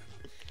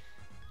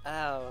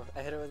 Ow,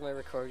 I hit it with my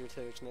recorder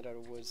too, which made out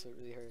of wood, so it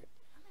really hurt.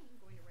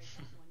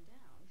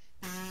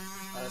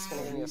 Oh, that's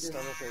gonna give me a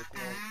stomachache,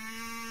 man.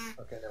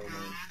 Okay, never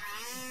mind.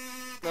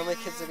 No, my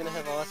kids are gonna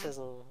have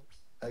autism.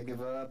 I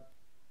give up.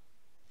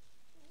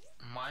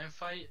 Mind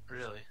fight?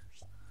 Really?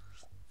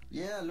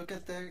 Yeah, look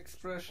at their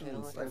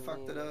expressions. I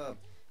fucked it up.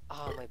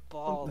 Oh, my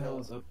ball, What the hell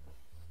though. is up?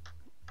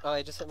 Oh,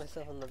 I just hit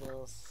myself in the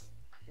balls.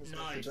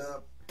 Nice. Good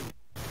job.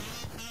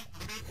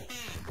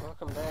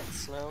 Welcome back,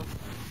 Snow.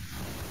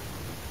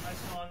 Nice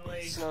one,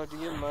 Lee. Snow, do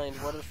you mind?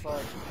 What the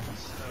fuck?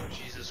 Oh,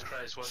 Jesus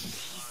Christ, what?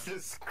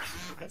 Jesus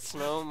Christ.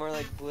 Snow, more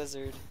like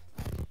Blizzard.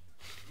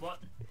 What?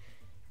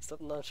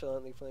 Stop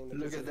nonchalantly playing the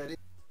Look at Blizzard. that.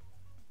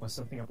 Was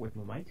something up with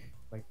my mic?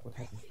 Like, what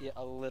happened? Yeah,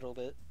 a little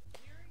bit.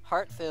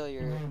 Heart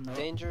failure, No.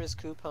 dangerous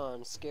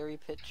coupon, scary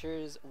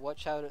pictures,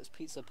 watch out it's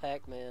Pizza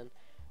Pac-Man,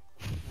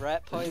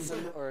 rat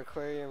poison, or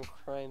aquarium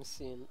crime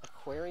scene.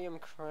 Aquarium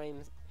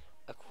crime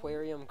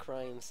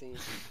scene.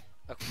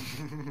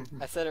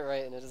 I said it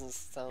right and it doesn't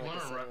sound You like I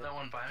want to said run it. that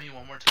one by me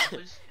one more time,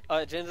 please?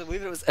 James, I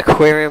believe it was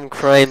aquarium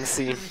crime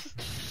scene.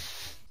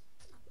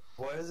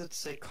 Why does it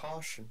say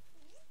caution?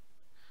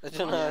 I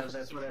don't Yeah, know.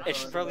 that's what I I thought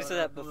should probably about say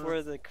that afterwards.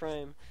 before the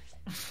crime.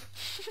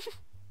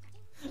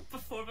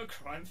 Before the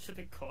crime should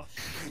be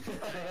caution.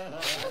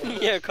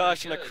 Yeah,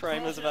 caution, a Good.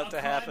 crime is about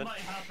to happen. Might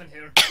happen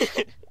here.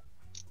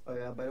 Oh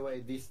yeah, by the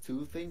way, these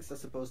two things are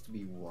supposed to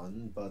be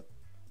one, but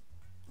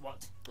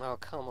What? Oh,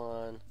 come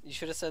on. You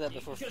should have said that You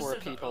before should've 4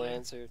 said that people earlier.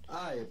 answered.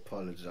 I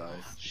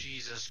apologize.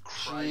 Jesus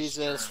Christ.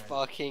 Jesus German.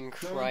 fucking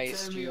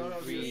Christ, tell me you all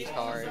of your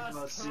retard.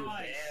 stuff. Jesus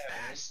Christ.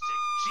 Fantastic.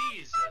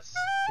 Jesus.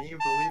 Can you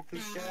believe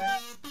this guy?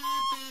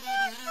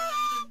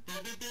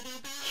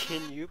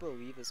 Can you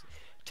believe this?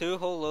 2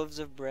 whole loaves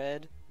of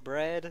bread,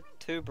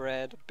 2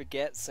 bread,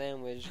 baguette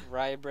sandwich,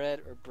 rye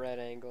bread, or bread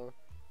angle.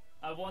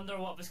 I wonder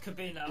what this could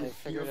be now. I You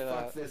figured it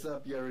fucked out. this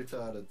up, you're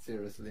retarded,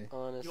 seriously.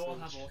 Honestly, You all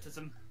have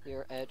autism.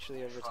 you're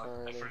actually a Fuck, I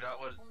retard. forgot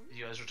what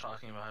you guys were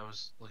talking about. I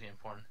was looking at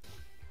porn.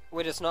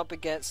 Wait, it's not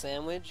baguette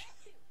sandwich?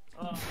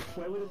 Oh.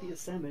 Why would it be a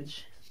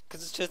sandwich?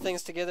 Because it's 2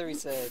 things together, he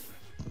said.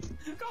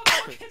 Go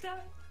look at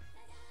that!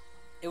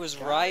 It was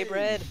rye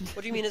bread?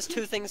 What do you mean it's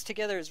 2 things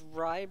together? It's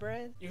rye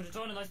bread? You could have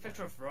drawn a nice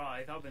picture of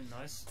Rye, that would have been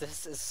nice.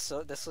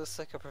 This looks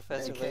like a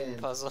Professor I Layton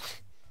can't. puzzle.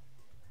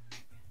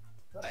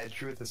 I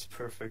drew this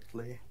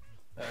perfectly.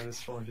 I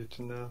just wanted you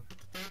to know.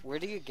 Where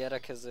do you get a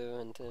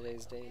kazoo in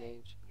today's day and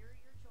age?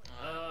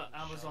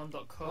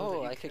 Amazon.co.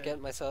 Oh, I could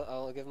get myself.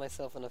 I'll give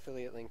myself an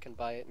affiliate link and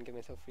buy it and give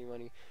myself free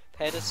money.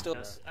 Pedestal.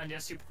 And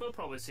yes, you will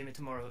probably see me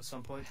tomorrow at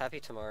some point. Happy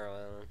tomorrow,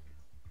 Alan.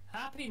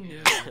 Happy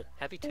New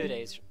Happy 2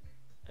 days.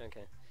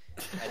 Okay,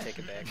 I take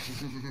it back.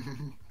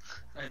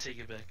 I take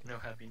it back. No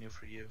happy new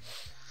for you.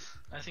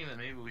 I think that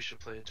maybe we should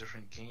play a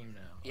different game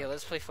now. Yeah,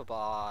 let's play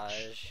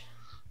fibbage.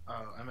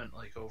 Oh, I meant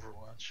like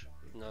Overwatch.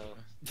 No.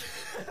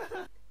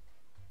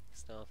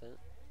 Stop it.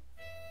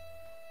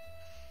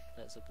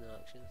 That's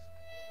obnoxious.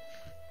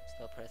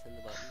 Stop pressing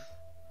the button.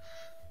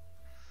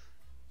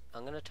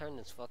 I'm gonna turn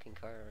this fucking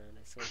car around,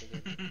 I swear to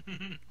God.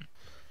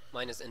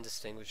 Mine is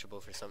indistinguishable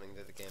for something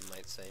that the game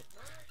might say.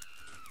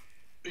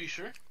 Are you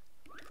sure?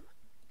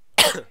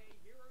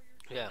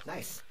 Yeah.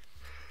 Nice.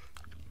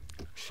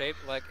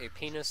 Shaped like a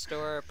penis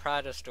store,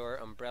 Prada store,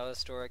 umbrella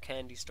store,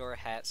 candy store,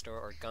 hat store,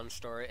 or gun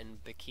store in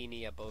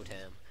Bikini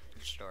Abotam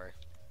store.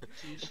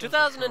 In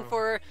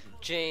 2004,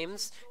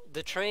 James,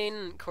 the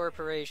Train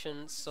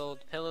Corporation sold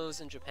pillows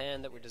in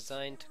Japan that were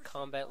designed to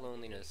combat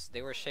loneliness.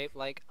 They were shaped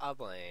like a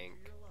blank.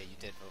 Yeah, you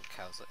did vote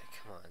cows.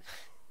 Come on.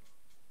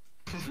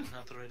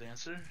 Not the right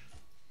answer?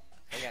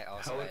 I think I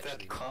also How would actually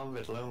that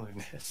combat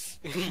loneliness?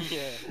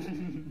 yeah.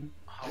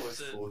 How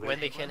was it? When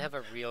they can't have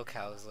a real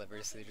cow's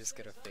liver, so they just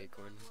get a fake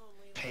one.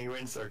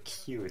 Penguins are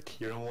cute.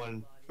 You don't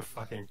want a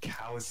fucking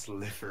cow's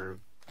liver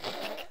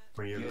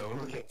when you're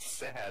lonely and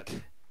sad.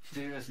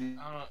 Seriously.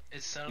 I don't know,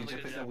 it sounded like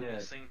a Japanese Japanese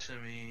weird. thing to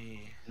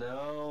me.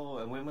 No,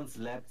 a woman's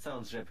lap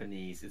sounds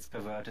Japanese. It's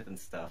perverted and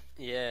stuff.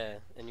 Yeah,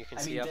 and you can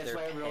I see mean, up that's their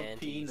why I wrote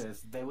panties.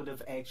 penis. They would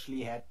have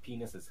actually had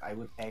penises. I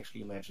would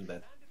actually imagine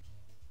that.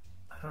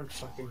 hard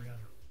fucking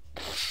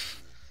gun.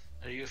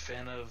 Are you a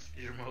fan of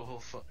your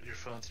your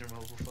phone's your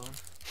mobile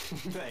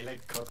phone? I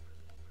like cock.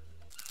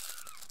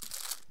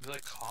 You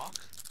like cock?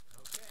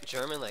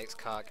 German likes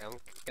cock. I'm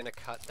gonna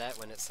cut that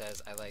when it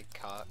says I like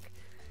cock.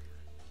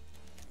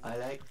 I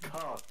like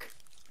cock.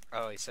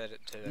 Oh, he said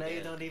it too. Now you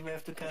again. don't even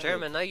have to cut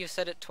German, now you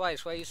said it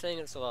twice. Why are you saying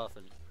it so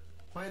often?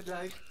 Why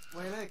like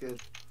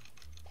it?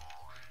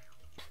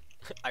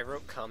 I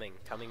wrote coming.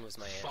 Coming was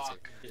my answer.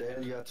 Fuck.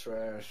 Then you're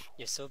trash.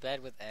 You're so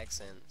bad with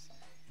accents.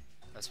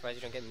 I'm surprised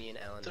you don't get me and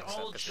Alan They're mixed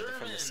up all because they're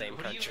from the same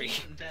German. country. What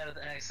do you mean bad with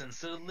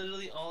accents? They're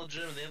literally all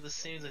German. They have the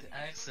same like,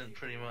 accent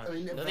pretty much. I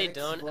mean, No, they Avetixz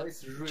don't.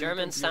 voice really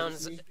German confuses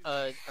sounds me,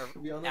 to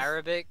be honest.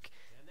 Arabic.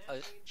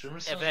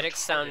 German sounds avetixz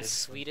sounds retarded.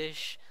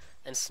 Swedish,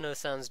 and snow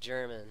sounds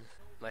German.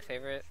 My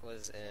favorite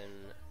was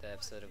in the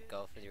episode of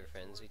Golf with Your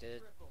Friends we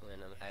did, when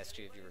I asked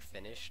you if you were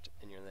finished,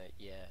 and you're like,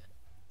 yeah,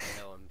 I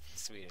know I'm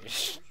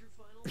Swedish.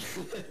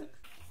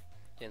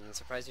 And I'm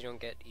surprised you don't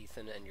get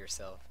Ethan and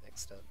yourself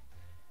mixed up.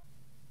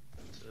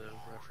 It's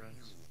a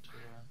reference to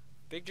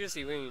Big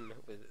Juicy Ween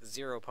with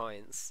 0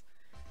 points.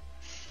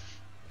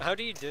 How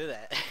do you do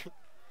that?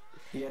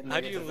 He had How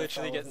do you negative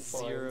literally get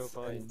 1,000 0 and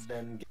points?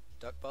 Then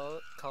Duck ball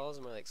calls?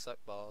 More like suck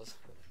balls.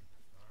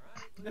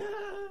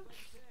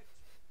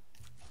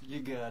 you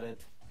got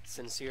it.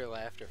 Sincere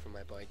laughter from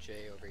my boy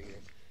Jay over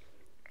here.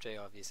 Jay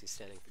obviously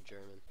standing for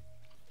German.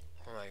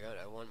 Oh my god,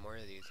 I want more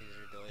of these. These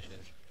are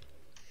delicious.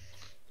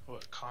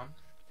 what, com?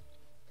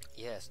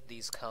 Yes,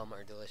 these cum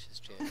are delicious,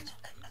 James.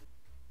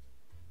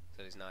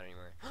 So he's not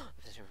anymore.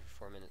 I've been here for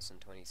 4 minutes and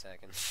 20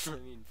 seconds. I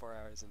mean 4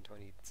 hours and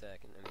 20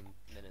 seconds. I mean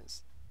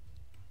minutes.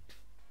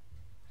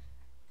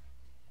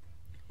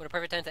 What a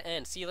perfect time to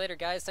end. See you later,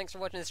 guys. Thanks for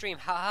watching the stream.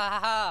 Ha ha ha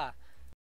ha!